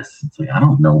have this? It's like, I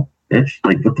don't know, bitch.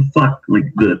 Like, what the fuck?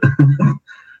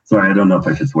 Sorry, I don't know if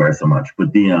I should swear so much,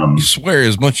 but you swear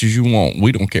as much as you want.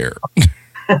 We don't care.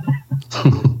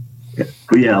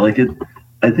 But yeah, I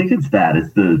think it's that.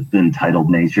 It's the entitled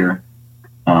nature.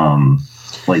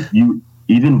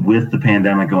 Even with the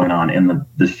pandemic going on, and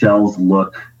the shelves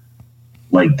look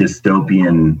like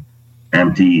dystopian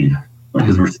empty,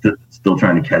 because we're still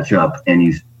trying to catch up, and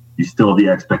you still have the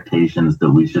expectations that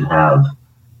we should have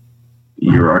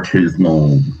your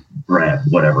artisanal bread,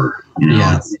 whatever.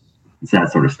 It's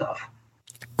that sort of stuff.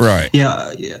 Right.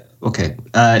 Yeah. Okay.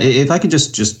 If I could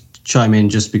just chime in,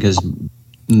 just because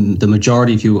the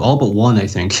majority of you, all but one, I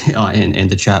think, in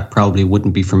the chat probably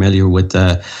wouldn't be familiar with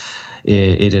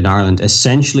it in Ireland.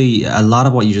 Essentially, a lot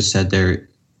of what you just said there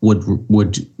would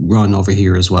run over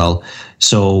here as well.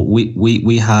 So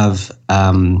we have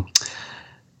kind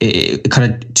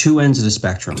of two ends of the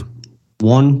spectrum.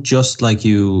 One, just like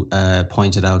you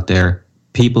pointed out there,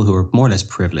 people who are more or less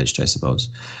privileged, I suppose.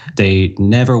 They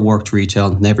never worked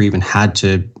retail, never even had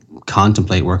to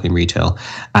contemplate working retail,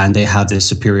 and they have this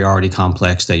superiority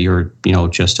complex that you're,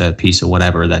 just a piece of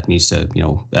whatever that needs to,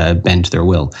 bend to their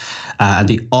will. And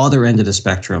the other end of the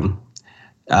spectrum,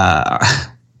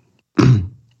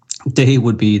 they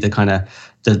would be the kind of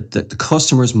the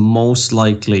customers most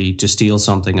likely to steal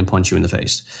something and punch you in the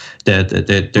face.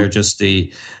 They're just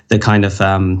the kind of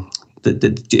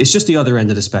it's just the other end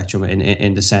of the spectrum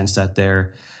in the sense that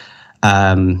they're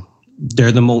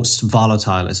the most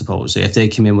volatile, I suppose. If they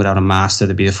came in without a mask,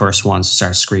 they'd be the first ones to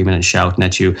start screaming and shouting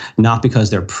at you, not because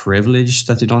they're privileged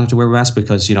that they don't have to wear a mask,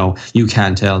 because, you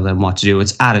can't tell them what to do.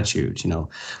 It's attitude,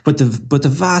 But the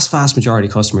vast majority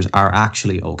of customers are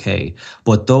actually okay.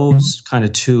 But those kind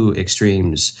of two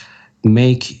extremes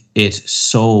make it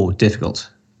so difficult.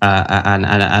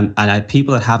 And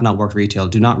people that have not worked retail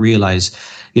do not realize,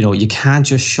 you can't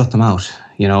just shut them out.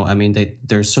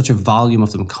 There's such a volume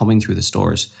of them coming through the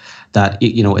stores that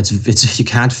it's you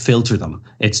can't filter them.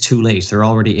 It's too late. They're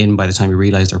already in by the time you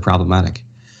realize they're problematic.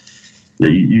 Yeah,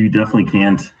 you definitely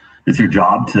can't. It's your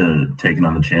job to take it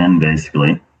on the chin,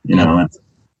 basically.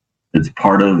 It's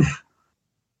part of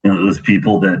those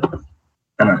people that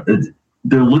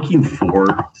they're looking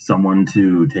for someone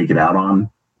to take it out on.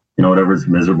 Whatever's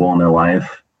miserable in their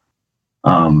life.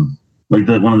 Like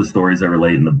one of the stories I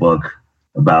relate in the book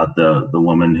about the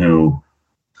woman who,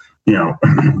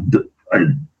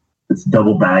 it's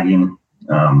double bagging.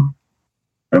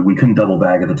 We couldn't double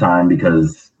bag at the time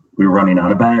because we were running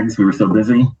out of bags. We were so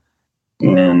busy.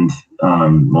 And,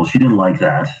 she didn't like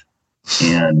that.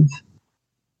 And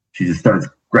she just starts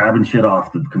grabbing shit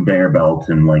off the conveyor belt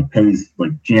and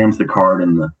jams the cart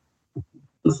in the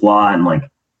slot and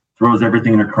throws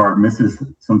everything in her cart, misses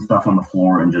some stuff on the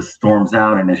floor and just storms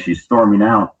out. And as she's storming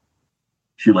out,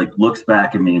 she looks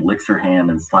back at me, licks her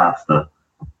hand and slaps the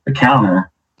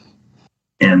counter.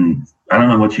 And I don't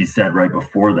know what she said right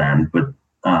before then, but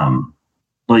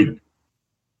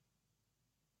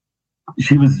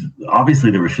she was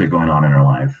obviously there was shit going on in her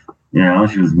life.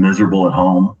 She was miserable at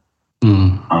home,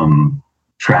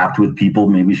 trapped with people.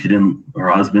 Maybe her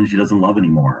husband she doesn't love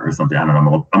anymore or something. I don't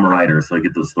know. I'm a writer, so I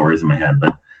get those stories in my head.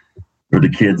 But or the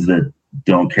kids that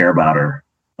don't care about her,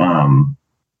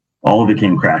 all of it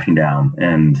came crashing down,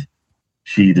 and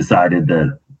she decided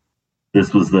that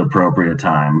this was the appropriate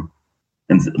time.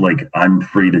 And I'm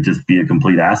free to just be a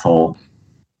complete asshole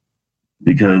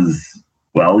because,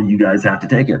 you guys have to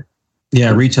take it.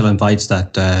 Yeah, retail invites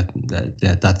that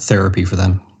therapy for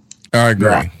them. I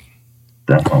agree. Yeah,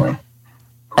 definitely.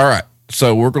 All right,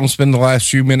 so we're going to spend the last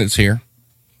few minutes here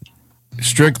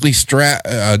strictly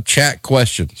chat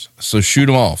questions. So shoot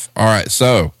them off. All right,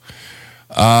 so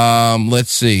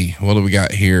let's see. What do we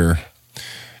got here?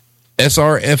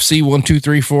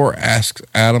 SRFC1234 asks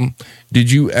Adam, did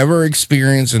you ever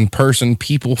experience in person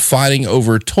people fighting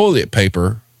over toilet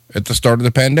paper at the start of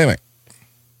the pandemic?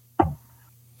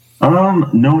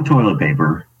 No toilet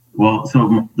paper. Well,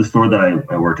 so the store that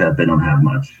I worked at, they don't have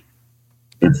much.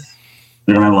 They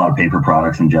don't have a lot of paper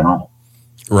products in general.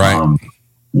 Right.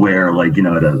 Where at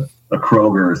a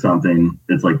Kroger or something,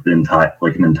 it's an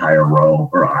entire row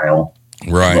or aisle.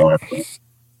 Right. They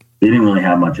didn't really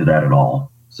have much of that at all.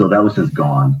 So that was just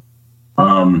gone.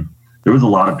 There was a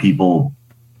lot of people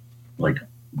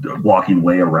walking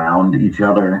way around each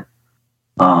other.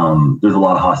 There's a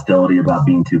lot of hostility about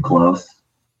being too close.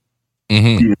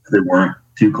 Mm-hmm. Even if they weren't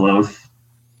too close,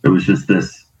 it was just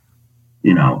this,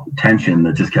 tension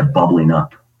that just kept bubbling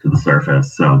up to the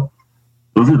surface. So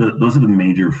those are the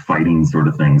major fighting sort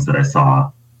of things that I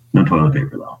saw. No toilet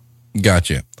paper though.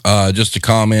 Gotcha. Just a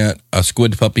comment. A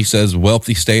Squid Puppy says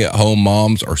wealthy stay-at-home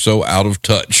moms are so out of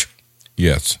touch.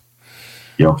 Yes.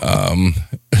 Yep.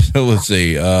 Let's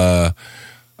see. Iron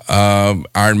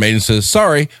Maiden says,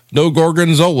 sorry, no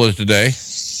gorgonzola today.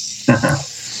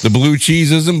 The blue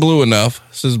cheese isn't blue enough,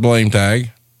 says Blame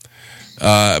Tag.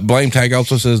 Blame Tag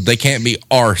also says they can't be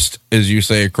arsed, as you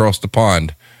say across the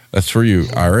pond. That's for you,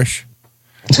 Irish.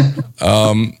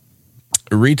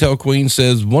 Retail Queen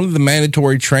says, one of the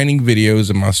mandatory training videos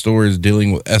in my store is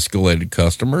dealing with escalated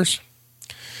customers.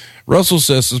 Russell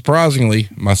says, surprisingly,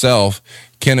 myself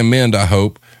can amend, I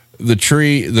hope. The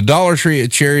Dollar Tree at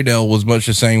Cherrydale was much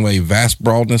the same way, vast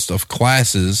broadness of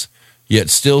classes, yet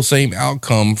still same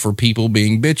outcome for people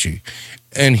being bitchy.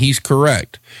 And he's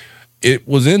correct. It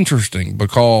was interesting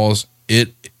because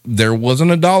there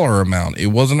wasn't a dollar amount. It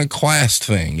wasn't a class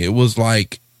thing. It was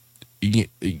like,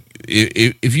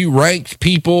 if you ranked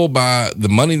people by the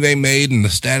money they made and the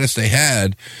status they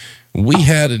had, we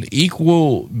had an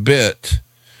equal bit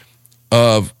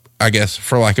of, I guess,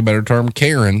 for lack of a better term,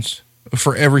 Karens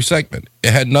for every segment.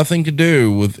 It had nothing to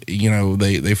do with,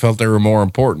 they felt they were more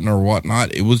important or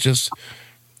whatnot. It was just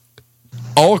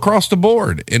all across the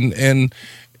board. And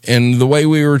the way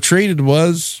we were treated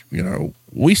was,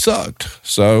 we sucked.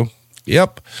 So,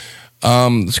 yep.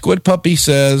 Squid Puppy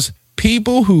says,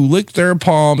 people who lick their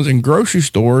palms in grocery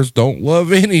stores don't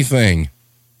love anything.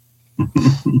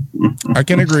 I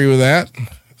can agree with that.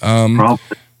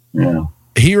 Yeah.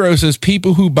 Hero says,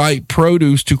 people who bite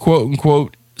produce to quote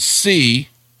unquote see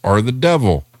are the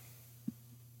devil.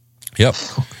 Yep.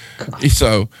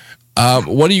 So,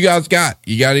 what do you guys got?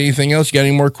 You got anything else? You got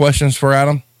any more questions for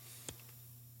Adam?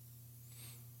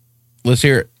 Let's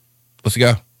hear it. Let's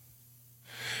go.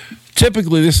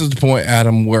 Typically, this is the point,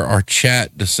 Adam, where our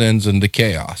chat descends into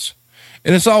chaos.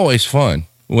 And it's always fun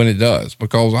when it does,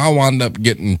 because I wind up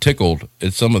getting tickled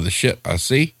at some of the shit I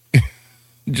see,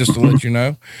 just to let you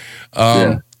know.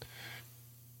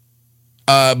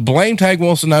 Blame Tag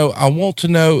wants to know, I want to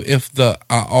know if the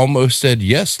I almost said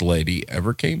yes lady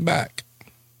ever came back.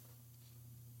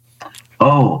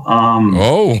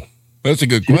 Oh, that's a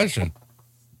good question.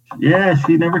 Yeah,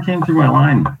 she never came through my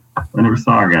line. I never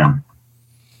saw her again.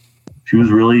 She was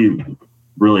really,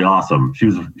 really awesome. She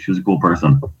was a cool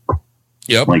person.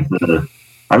 Yep.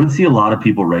 I would see a lot of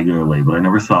people regularly, but I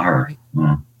never saw her.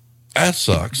 Yeah. That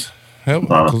sucks.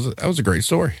 That was a great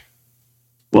story.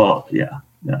 Well, yeah.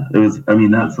 It was. I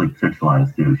mean, that's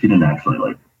fictionalized too. She didn't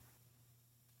actually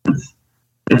It's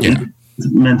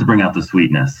meant to bring out the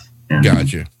sweetness in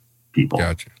people.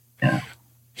 Gotcha. Yeah.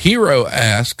 Hero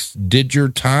asks, did your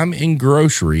time in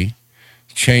grocery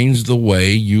change the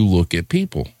way you look at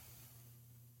people?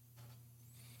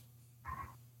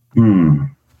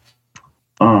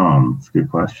 It's a good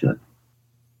question.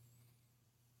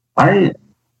 I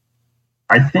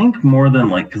think more than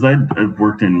because I've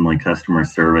worked in customer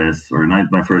service, or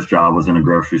my first job was in a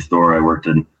grocery store. I worked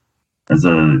as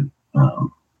a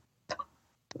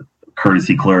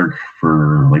courtesy clerk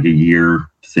for a year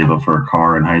to save up for a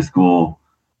car in high school.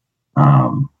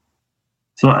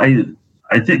 So I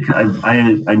think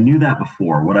I knew that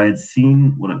before. What I had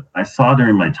seen, what I saw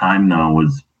during my time though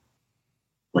was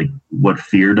what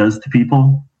fear does to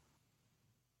people.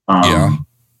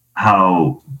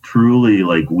 How truly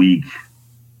weak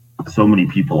so many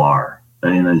people are.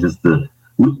 I mean, it's just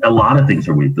a lot of things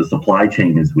are weak. The supply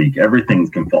chain is weak. Everything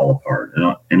can fall apart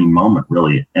at any moment,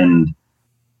 really. And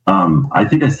I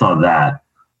think I saw that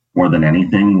more than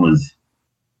anything was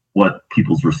what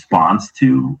people's response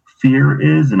to fear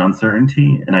is and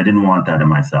uncertainty. And I didn't want that in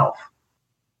myself.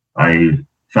 I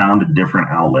found a different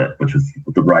outlet, which was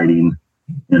the writing.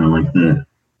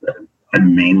 I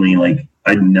mainly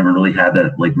I never really had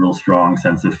that real strong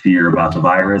sense of fear about the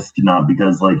virus, not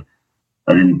because I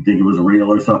didn't think it was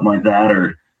real or something like that,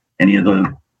 or any of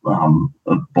the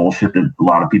bullshit that a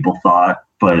lot of people thought,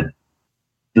 but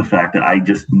the fact that I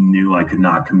just knew I could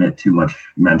not commit too much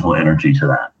mental energy to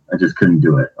that. I just couldn't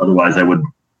do it. Otherwise I wouldn't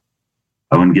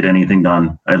get anything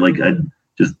done. I'd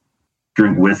just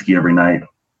drink whiskey every night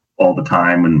all the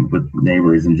time and with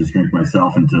neighbors and just drink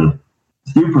myself into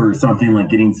stupor or something,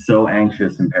 getting so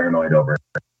anxious and paranoid over it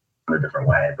in a different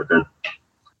way. But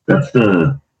that's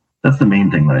the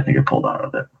main thing that I think I pulled out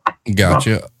of it.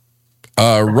 Gotcha.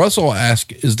 Russell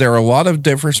asked, is there a lot of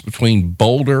difference between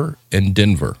Boulder and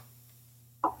Denver?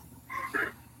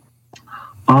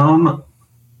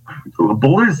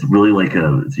 Boulder's really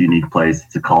it's a unique place.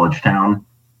 It's a college town.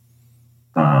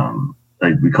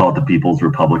 We call it the People's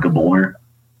Republic of Boulder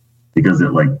because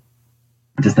it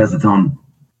just has its own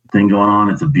thing going on.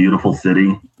 It's a beautiful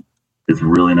city. It's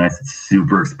really nice. It's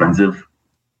super expensive.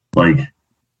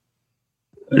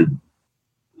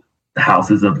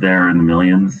 Houses up there in the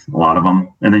millions, a lot of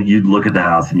them. And then you'd look at the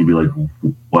house and you'd be like,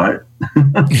 what?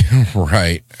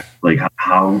 Right.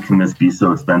 How can this be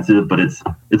so expensive? But it's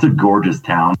a gorgeous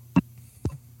town.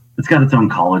 It's got its own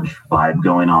college vibe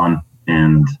going on.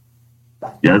 And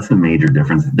yeah, that's the major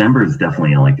difference. Denver is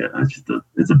definitely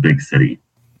it's a big city.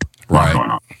 Right.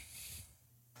 Going on.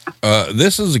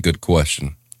 This is a good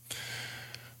question.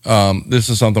 This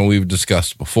is something we've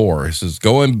discussed before. It says,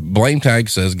 Blame Tag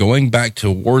says, going back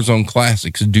to Warzone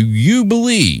Classics, do you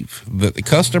believe that the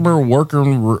customer worker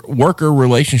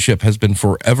relationship has been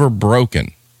forever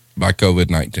broken by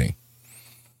COVID-19?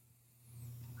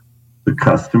 The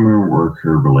customer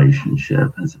worker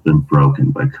relationship has been broken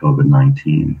by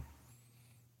COVID-19.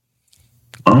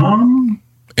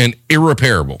 And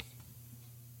irreparable.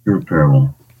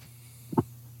 Irreparable.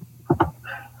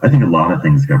 I think a lot of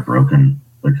things got broken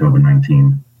by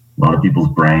COVID-19. A lot of people's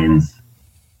brains,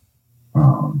 a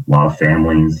lot of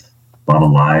families, a lot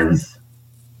of lives.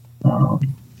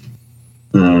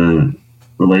 The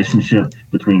relationship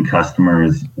between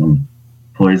customers and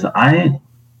employees. I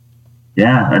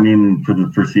mean, for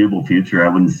the foreseeable future, I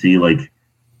wouldn't see like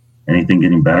anything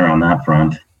getting better on that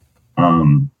front.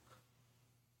 You'd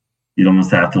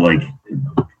almost have to like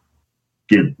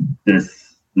get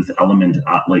this element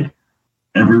out, like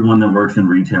everyone that works in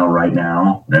retail right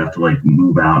now, they have to like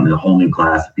move out, and a whole new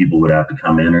class of people would have to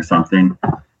come in or something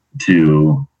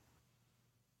to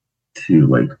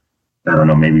like, I don't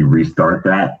know, maybe restart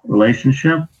that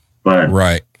relationship. But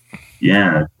right,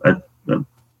 yeah,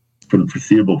 for the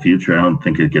foreseeable future, I don't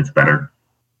think it gets better.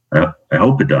 I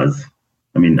hope it does.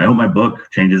 I mean, I hope my book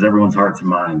changes everyone's hearts and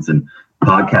minds, and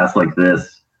podcasts like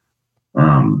this,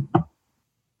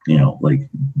 like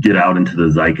get out into the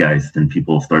zeitgeist and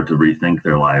people start to rethink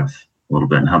their lives a little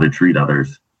bit and how they treat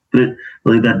others. But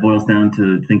really that boils down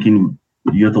to thinking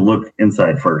you have to look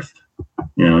inside first.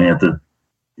 You have to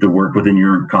work within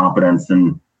your competence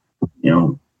and,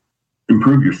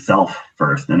 improve yourself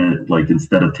first. And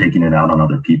instead of taking it out on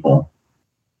other people.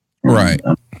 Right.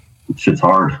 Shit's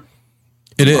hard.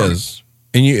 It is.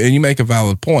 And you make a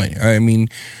valid point. I mean,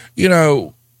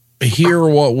 here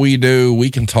what we do,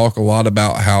 we can talk a lot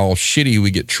about how shitty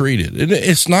we get treated.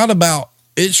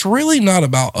 It's really not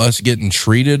about us getting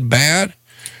treated bad.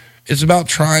 It's about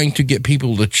trying to get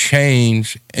people to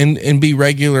change and be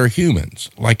regular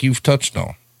humans, like you've touched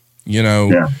on.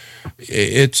 Yeah.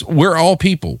 We're all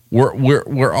people.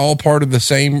 We're all part of the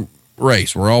same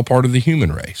race. We're all part of the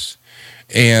human race.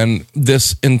 And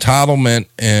this entitlement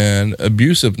and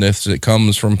abusiveness that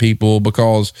comes from people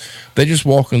because they just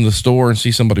walk in the store and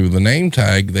see somebody with a name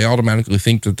tag, they automatically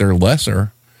think that they're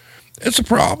lesser. It's a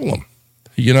problem,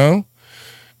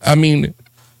 I mean,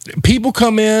 people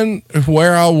come in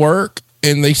where I work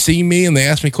and they see me and they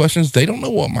ask me questions. They don't know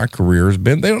what my career has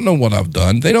been. They don't know what I've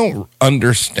done. They don't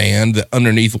understand that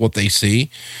underneath what they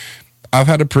see. I've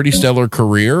had a pretty stellar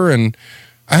career and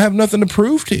I have nothing to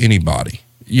prove to anybody.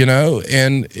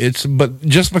 But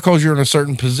just because you're in a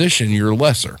certain position, you're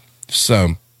lesser.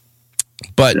 So,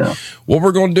 but what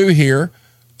we're going to do here,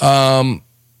 we're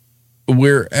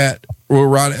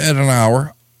right at an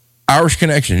hour. Irish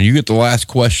Connection. You get the last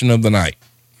question of the night.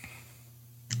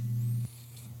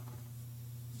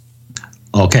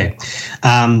 Okay.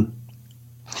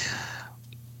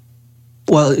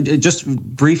 Well, just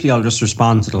briefly, I'll just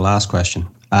respond to the last question.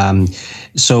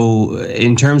 So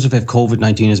in terms of if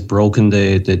COVID-19 has broken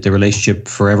the relationship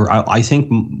forever, I think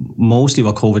mostly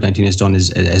what COVID-19 has done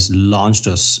is launched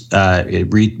us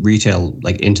retail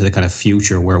like into the kind of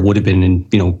future where it would have been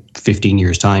in 15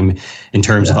 years time in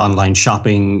terms of online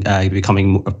shopping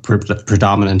becoming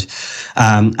predominant,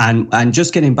 and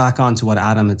just getting back onto what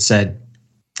Adam had said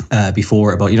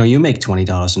before about you make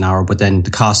 $20 an hour, but then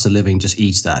the cost of living just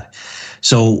eats that.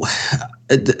 So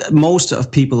most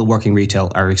of people that work in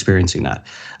retail are experiencing that,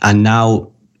 and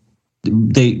now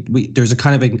there's a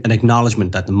kind of an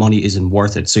acknowledgement that the money isn't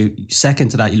worth it. So second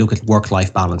to that, you look at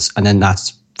work-life balance, and then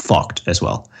that's fucked as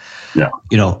well. Yeah,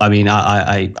 I mean,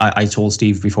 I told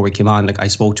Steve before we came on, like I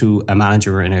spoke to a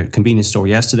manager in a convenience store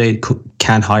yesterday.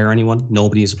 Can't hire anyone.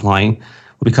 Nobody is applying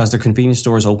because their convenience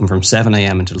store is open from 7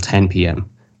 a.m. until 10 p.m.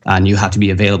 and you have to be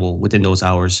available within those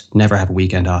hours. Never have a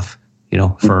weekend off.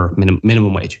 For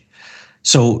minimum wage.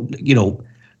 So,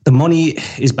 the money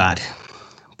is bad.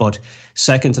 But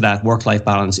second to that, work-life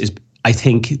balance is, I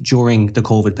think, during the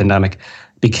COVID pandemic,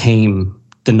 became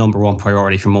the number one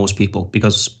priority for most people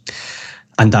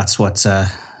and that's what,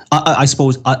 I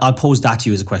suppose, I'll pose that to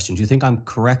you as a question. Do you think I'm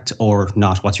correct or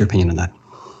not? What's your opinion on that?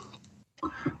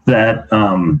 That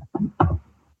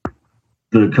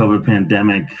the COVID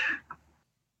pandemic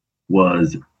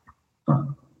was...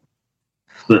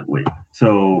 But wait,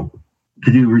 so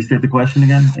could you restate the question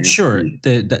again? Sure.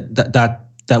 That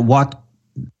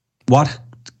what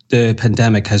the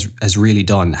pandemic has really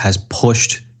done has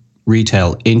pushed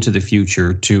retail into the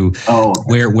future to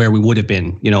where we would have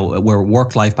been, where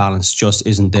work-life balance just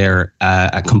isn't there.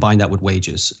 Combine that with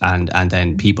wages, and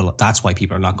then that's why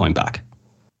people are not going back.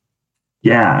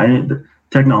 Yeah,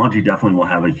 technology definitely will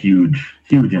have a huge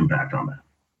impact on that.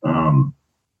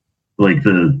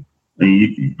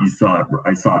 You saw it.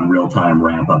 I saw it in real time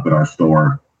ramp up at our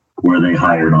store where they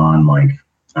hired on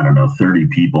 30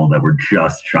 people that were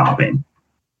just shopping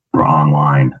for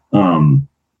online. But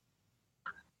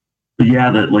yeah,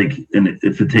 and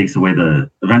if it takes away so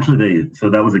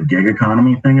that was a gig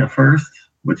economy thing at first,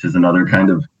 which is another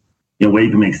kind of, way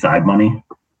you can make side money.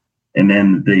 And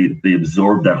then they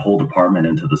absorbed that whole department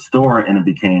into the store, and it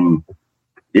became,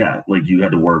 like you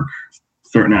had to work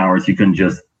certain hours. You couldn't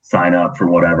just sign up for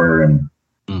whatever. And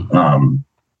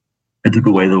it took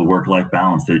away the work-life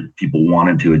balance that people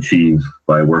wanted to achieve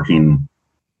by working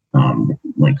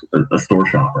like a store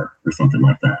shopper or something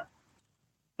like that.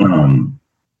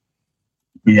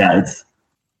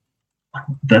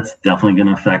 That's definitely going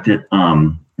to affect it.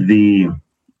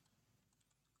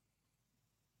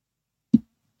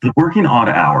 The working odd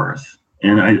hours,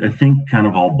 and I think kind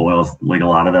of all boils, like a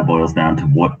lot of that boils down to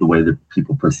what the way that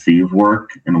people perceive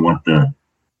work and what the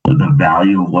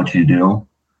value of what you do.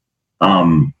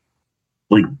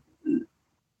 Like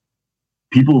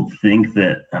people think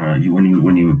that when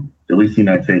you at least in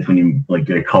the United States, when you like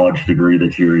get a college degree,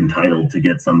 that you're entitled to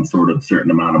get some sort of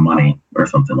certain amount of money or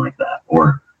something like that,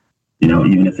 or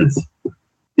even if it's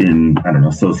in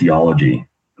sociology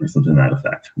or something to that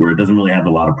effect, where it doesn't really have a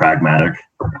lot of pragmatic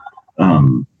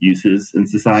uses in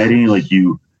society. Like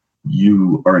you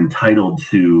are entitled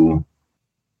to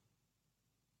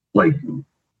like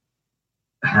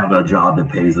have a job that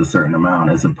pays a certain amount,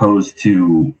 as opposed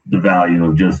to the value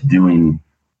of just doing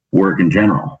work in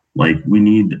general. Like we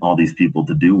need all these people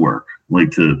to do work, like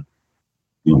to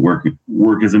work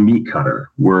as a meat cutter,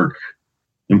 work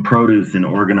in produce and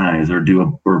organize,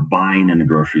 or buying in a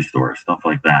grocery store, stuff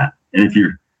like that. And if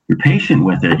you're patient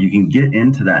with it, you can get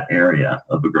into that area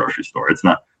of a grocery store. It's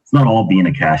not all being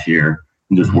a cashier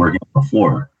and just working on the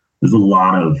floor. It's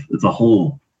a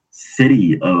whole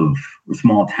city of a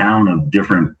small town of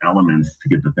different elements to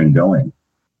get the thing going.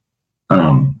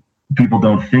 People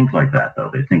don't think like that though.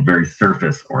 They think very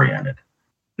surface oriented.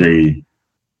 They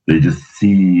just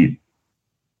see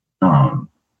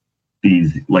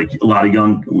these, like a lot of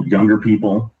younger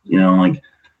people, like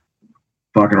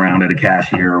fucking around at a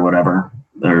cashier or whatever,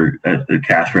 or at the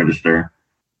cash register.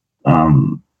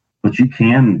 But you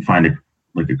can find a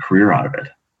career out of it.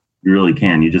 You really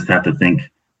can. You just have to think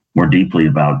more deeply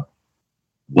about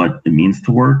what it means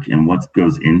to work and what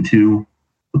goes into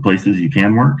the places you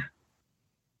can work.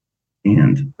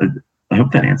 And I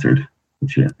hope that answered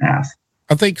what you asked.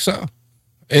 I think so.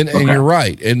 And you're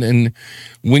right. And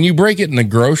when you break it in the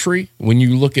grocery, when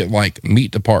you look at like meat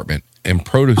department and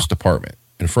produce department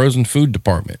and frozen food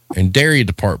department and dairy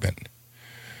department,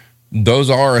 those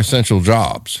are essential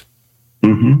jobs,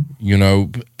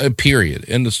 period.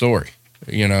 End of story.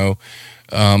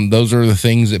 Those are the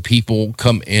things that people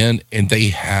come in and they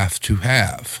have to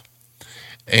have.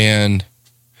 And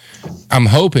I'm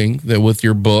hoping that with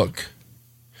your book,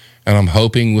 and I'm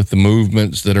hoping with the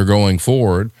movements that are going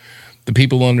forward, the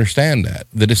people understand that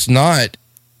it's not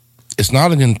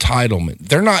an entitlement.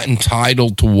 They're not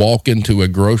entitled to walk into a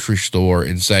grocery store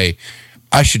and say,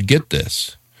 I should get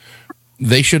this.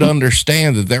 They should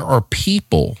understand that there are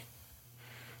people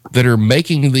that are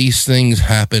making these things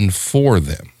happen for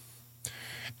them.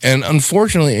 And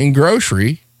unfortunately, in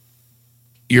grocery,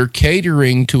 you're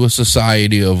catering to a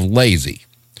society of lazy.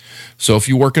 So if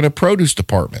you work in a produce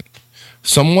department,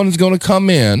 someone's going to come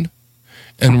in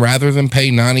and rather than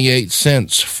pay 98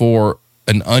 cents for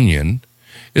an onion,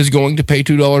 is going to pay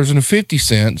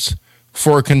 $2.50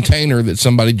 for a container that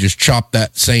somebody just chopped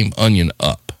that same onion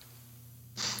up.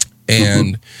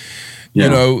 And,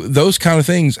 those kind of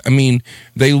things, I mean,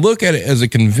 they look at it as a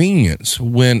convenience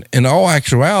when in all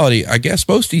actuality, I guess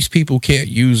most of these people can't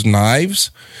use knives.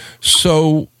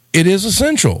 So it is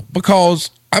essential,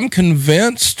 because I'm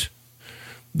convinced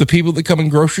the people that come in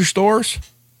grocery stores,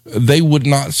 they would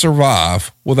not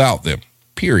survive without them,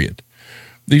 period.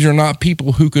 These are not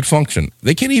people who could function.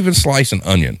 They can't even slice an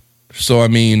onion. So, I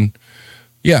mean,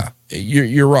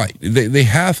 you're right. They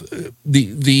have,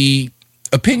 the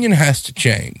opinion has to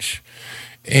change.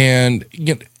 And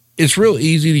it's real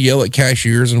easy to yell at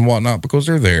cashiers and whatnot because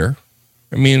they're there.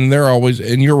 I mean, they're always,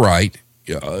 and you're right,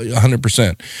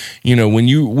 100%. When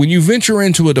you venture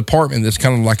into a department that's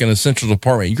kind of like an essential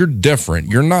department, you're different.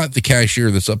 You're not the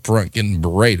cashier that's up front getting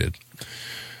berated.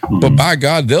 But by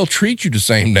God, they'll treat you the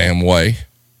same damn way.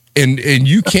 And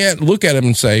you can't look at them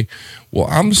and say, well,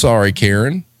 I'm sorry,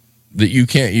 Karen, that you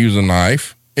can't use a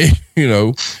knife, and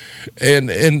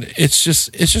it's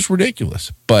just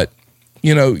ridiculous. But,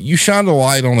 you shine the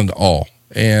light on it all.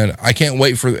 And I can't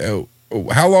wait for,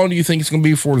 how long do you think it's going to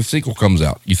be before the sequel comes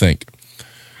out, you think?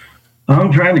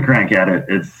 I'm trying to crank at it.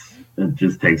 It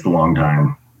just takes a long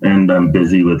time. And I'm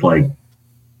busy with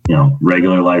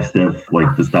regular life stuff,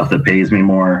 like the stuff that pays me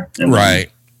more. And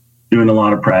right. Doing a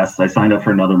lot of press. I signed up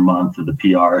for another month of the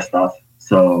PR stuff.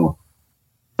 So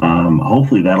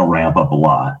hopefully that'll ramp up a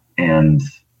lot. And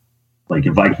like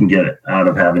if I can get out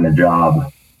of having a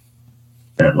job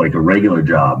at like a regular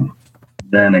job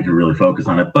then I could really focus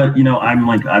on it. But,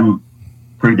 I'm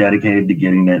pretty dedicated to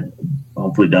getting it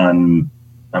hopefully done,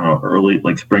 I don't know, early,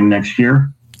 like spring next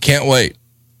year. Can't wait.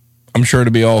 I'm sure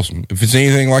it'll be awesome. If it's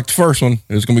anything like the first one,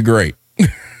 it's going to be great.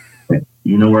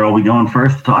 You know where I'll be going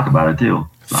first to talk about it, too.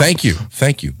 So. Thank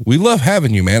you. We love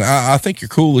having you, man. I think you're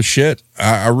cool as shit.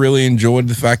 I really enjoyed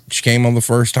the fact that you came on the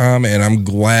first time, and I'm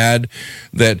glad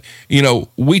that,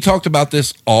 we talked about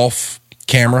this off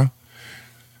camera.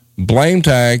 Blame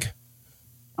tag.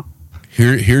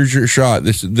 Here's your shot.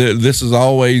 This is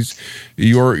always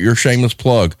your shameless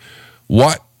plug.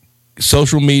 What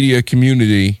social media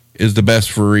community is the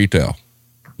best for retail?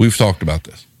 We've talked about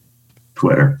this.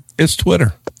 Twitter. It's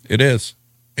Twitter. It is.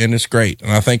 And it's great.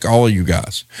 And I thank all of you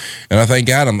guys. And I thank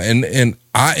Adam. And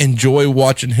I enjoy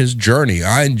watching his journey.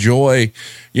 I enjoy,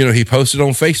 he posted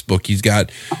on Facebook. He's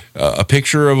got a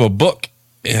picture of a book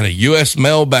and a U.S.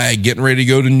 mail bag getting ready to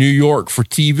go to New York for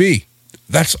TV.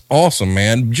 That's awesome,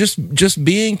 man. Just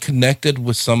being connected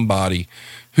with somebody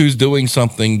who's doing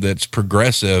something that's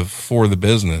progressive for the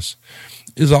business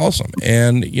is awesome.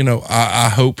 And, I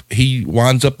hope he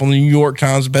winds up on the New York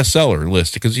Times bestseller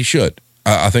list because he should.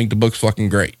 I think the book's fucking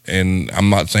great. And I'm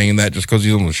not saying that just because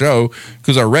he's on the show,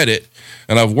 because I read it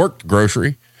and I've worked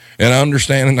grocery and I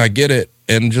understand and I get it.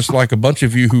 And just like a bunch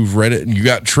of you who've read it and you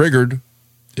got triggered,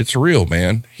 it's real,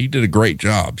 man. He did a great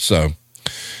job. So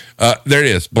there it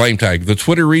is. Blame tag. The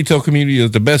Twitter retail community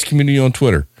is the best community on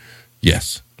Twitter.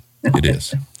 Yes, it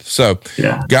is. So,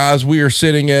 yeah. Guys, we are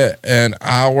sitting at an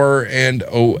hour and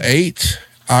 08.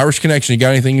 Irish Connection, you got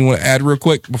anything you want to add real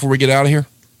quick before we get out of here?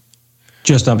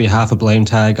 Just on behalf of Blame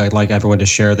Tag, I'd like everyone to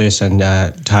share this and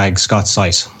tag Scott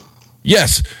Seiss.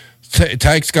 Yes,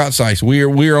 tag Scott Seiss.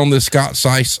 We are on the Scott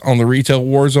Seiss on the Retail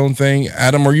Warzone thing.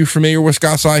 Adam, are you familiar with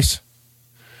Scott Seiss?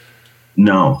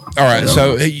 No. All right.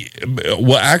 So,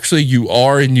 well, actually, you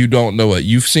are, and you don't know it.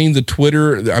 You've seen the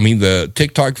the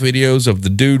TikTok videos of the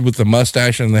dude with the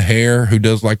mustache and the hair who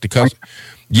does like the cuss.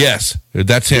 Yes,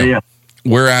 that's him. Yeah.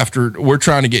 We're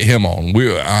trying to get him on.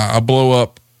 I blow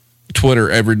up Twitter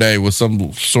every day with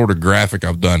some sort of graphic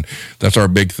I've done. That's our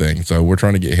big thing. So we're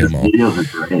trying to get him on. Videos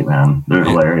are great, man. They're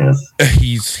hilarious.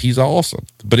 He's awesome.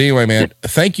 But anyway, man,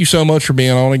 thank you so much for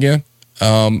being on again.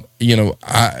 I'm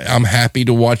happy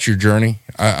to watch your journey.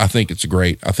 I think it's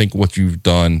great. I think what you've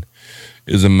done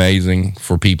is amazing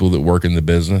for people that work in the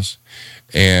business.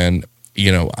 And,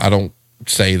 I don't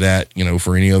say that,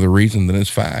 for any other reason than it's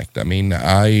fact. I mean,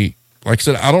 like I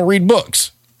said, I don't read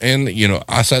books. And,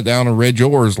 I sat down and read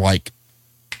yours, like,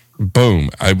 boom.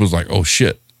 I was like, oh,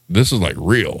 shit, this is like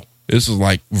real. This is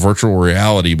like virtual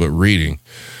reality, but reading.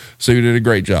 So you did a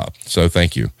great job. So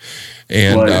thank you.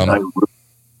 And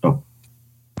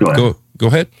go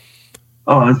ahead.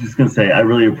 Oh, I was just going to say, I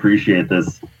really appreciate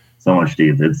this so much,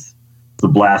 Steve. It's a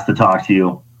blast to talk to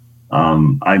you.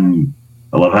 I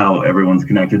love how everyone's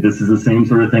connected. This is the same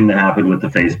sort of thing that happened with the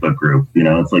Facebook group.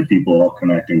 It's like people all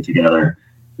connecting together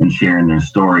and sharing their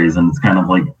stories, and it's kind of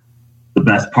like the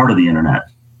best part of the internet.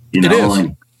 It is.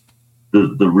 Like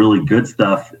the really good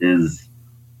stuff is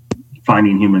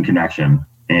finding human connection,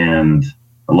 and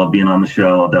I love being on the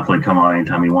show. I'll definitely come on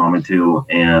anytime you want me to.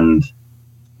 And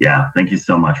yeah, thank you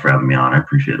so much for having me on. I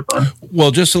appreciate it, bud. Well,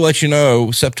 just to let you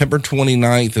know, September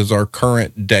 29th is our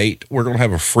current date. We're going to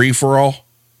have a free-for-all.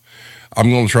 I'm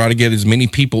going to try to get as many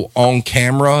people on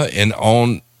camera and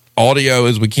on audio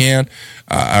as we can.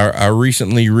 I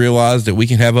recently realized that we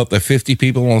can have up to 50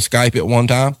 people on Skype at one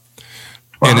time.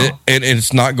 Wow. And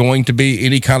it's not going to be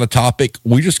any kind of topic.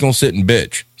 We're just going to sit and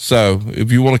bitch. So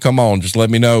if you want to come on, just let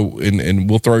me know and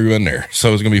we'll throw you in there.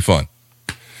 So it's going to be fun.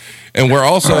 And we're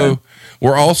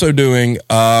also doing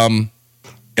in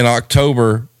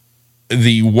October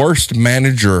the Worst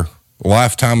Manager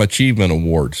Lifetime Achievement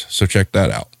Awards. So check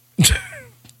that out.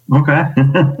 Okay.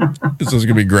 This is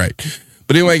going to be great.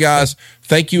 But anyway, guys,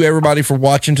 thank you everybody for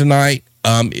watching tonight.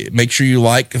 Make sure you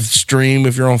like the stream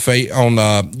if you're on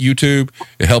YouTube.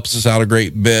 It helps us out a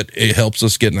great bit. It helps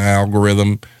us get in the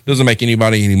algorithm. Doesn't make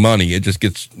anybody any money. It just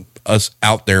gets us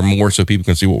out there more so people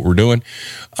can see what we're doing.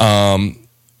 And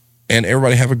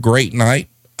everybody have a great night.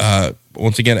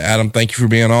 Once again, Adam, thank you for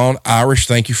being on. Irish,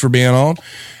 thank you for being on.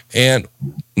 And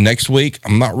next week,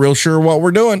 I'm not real sure what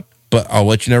we're doing, but I'll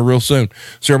let you know real soon.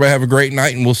 So everybody have a great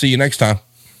night, and we'll see you next time.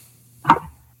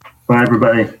 Bye,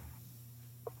 everybody.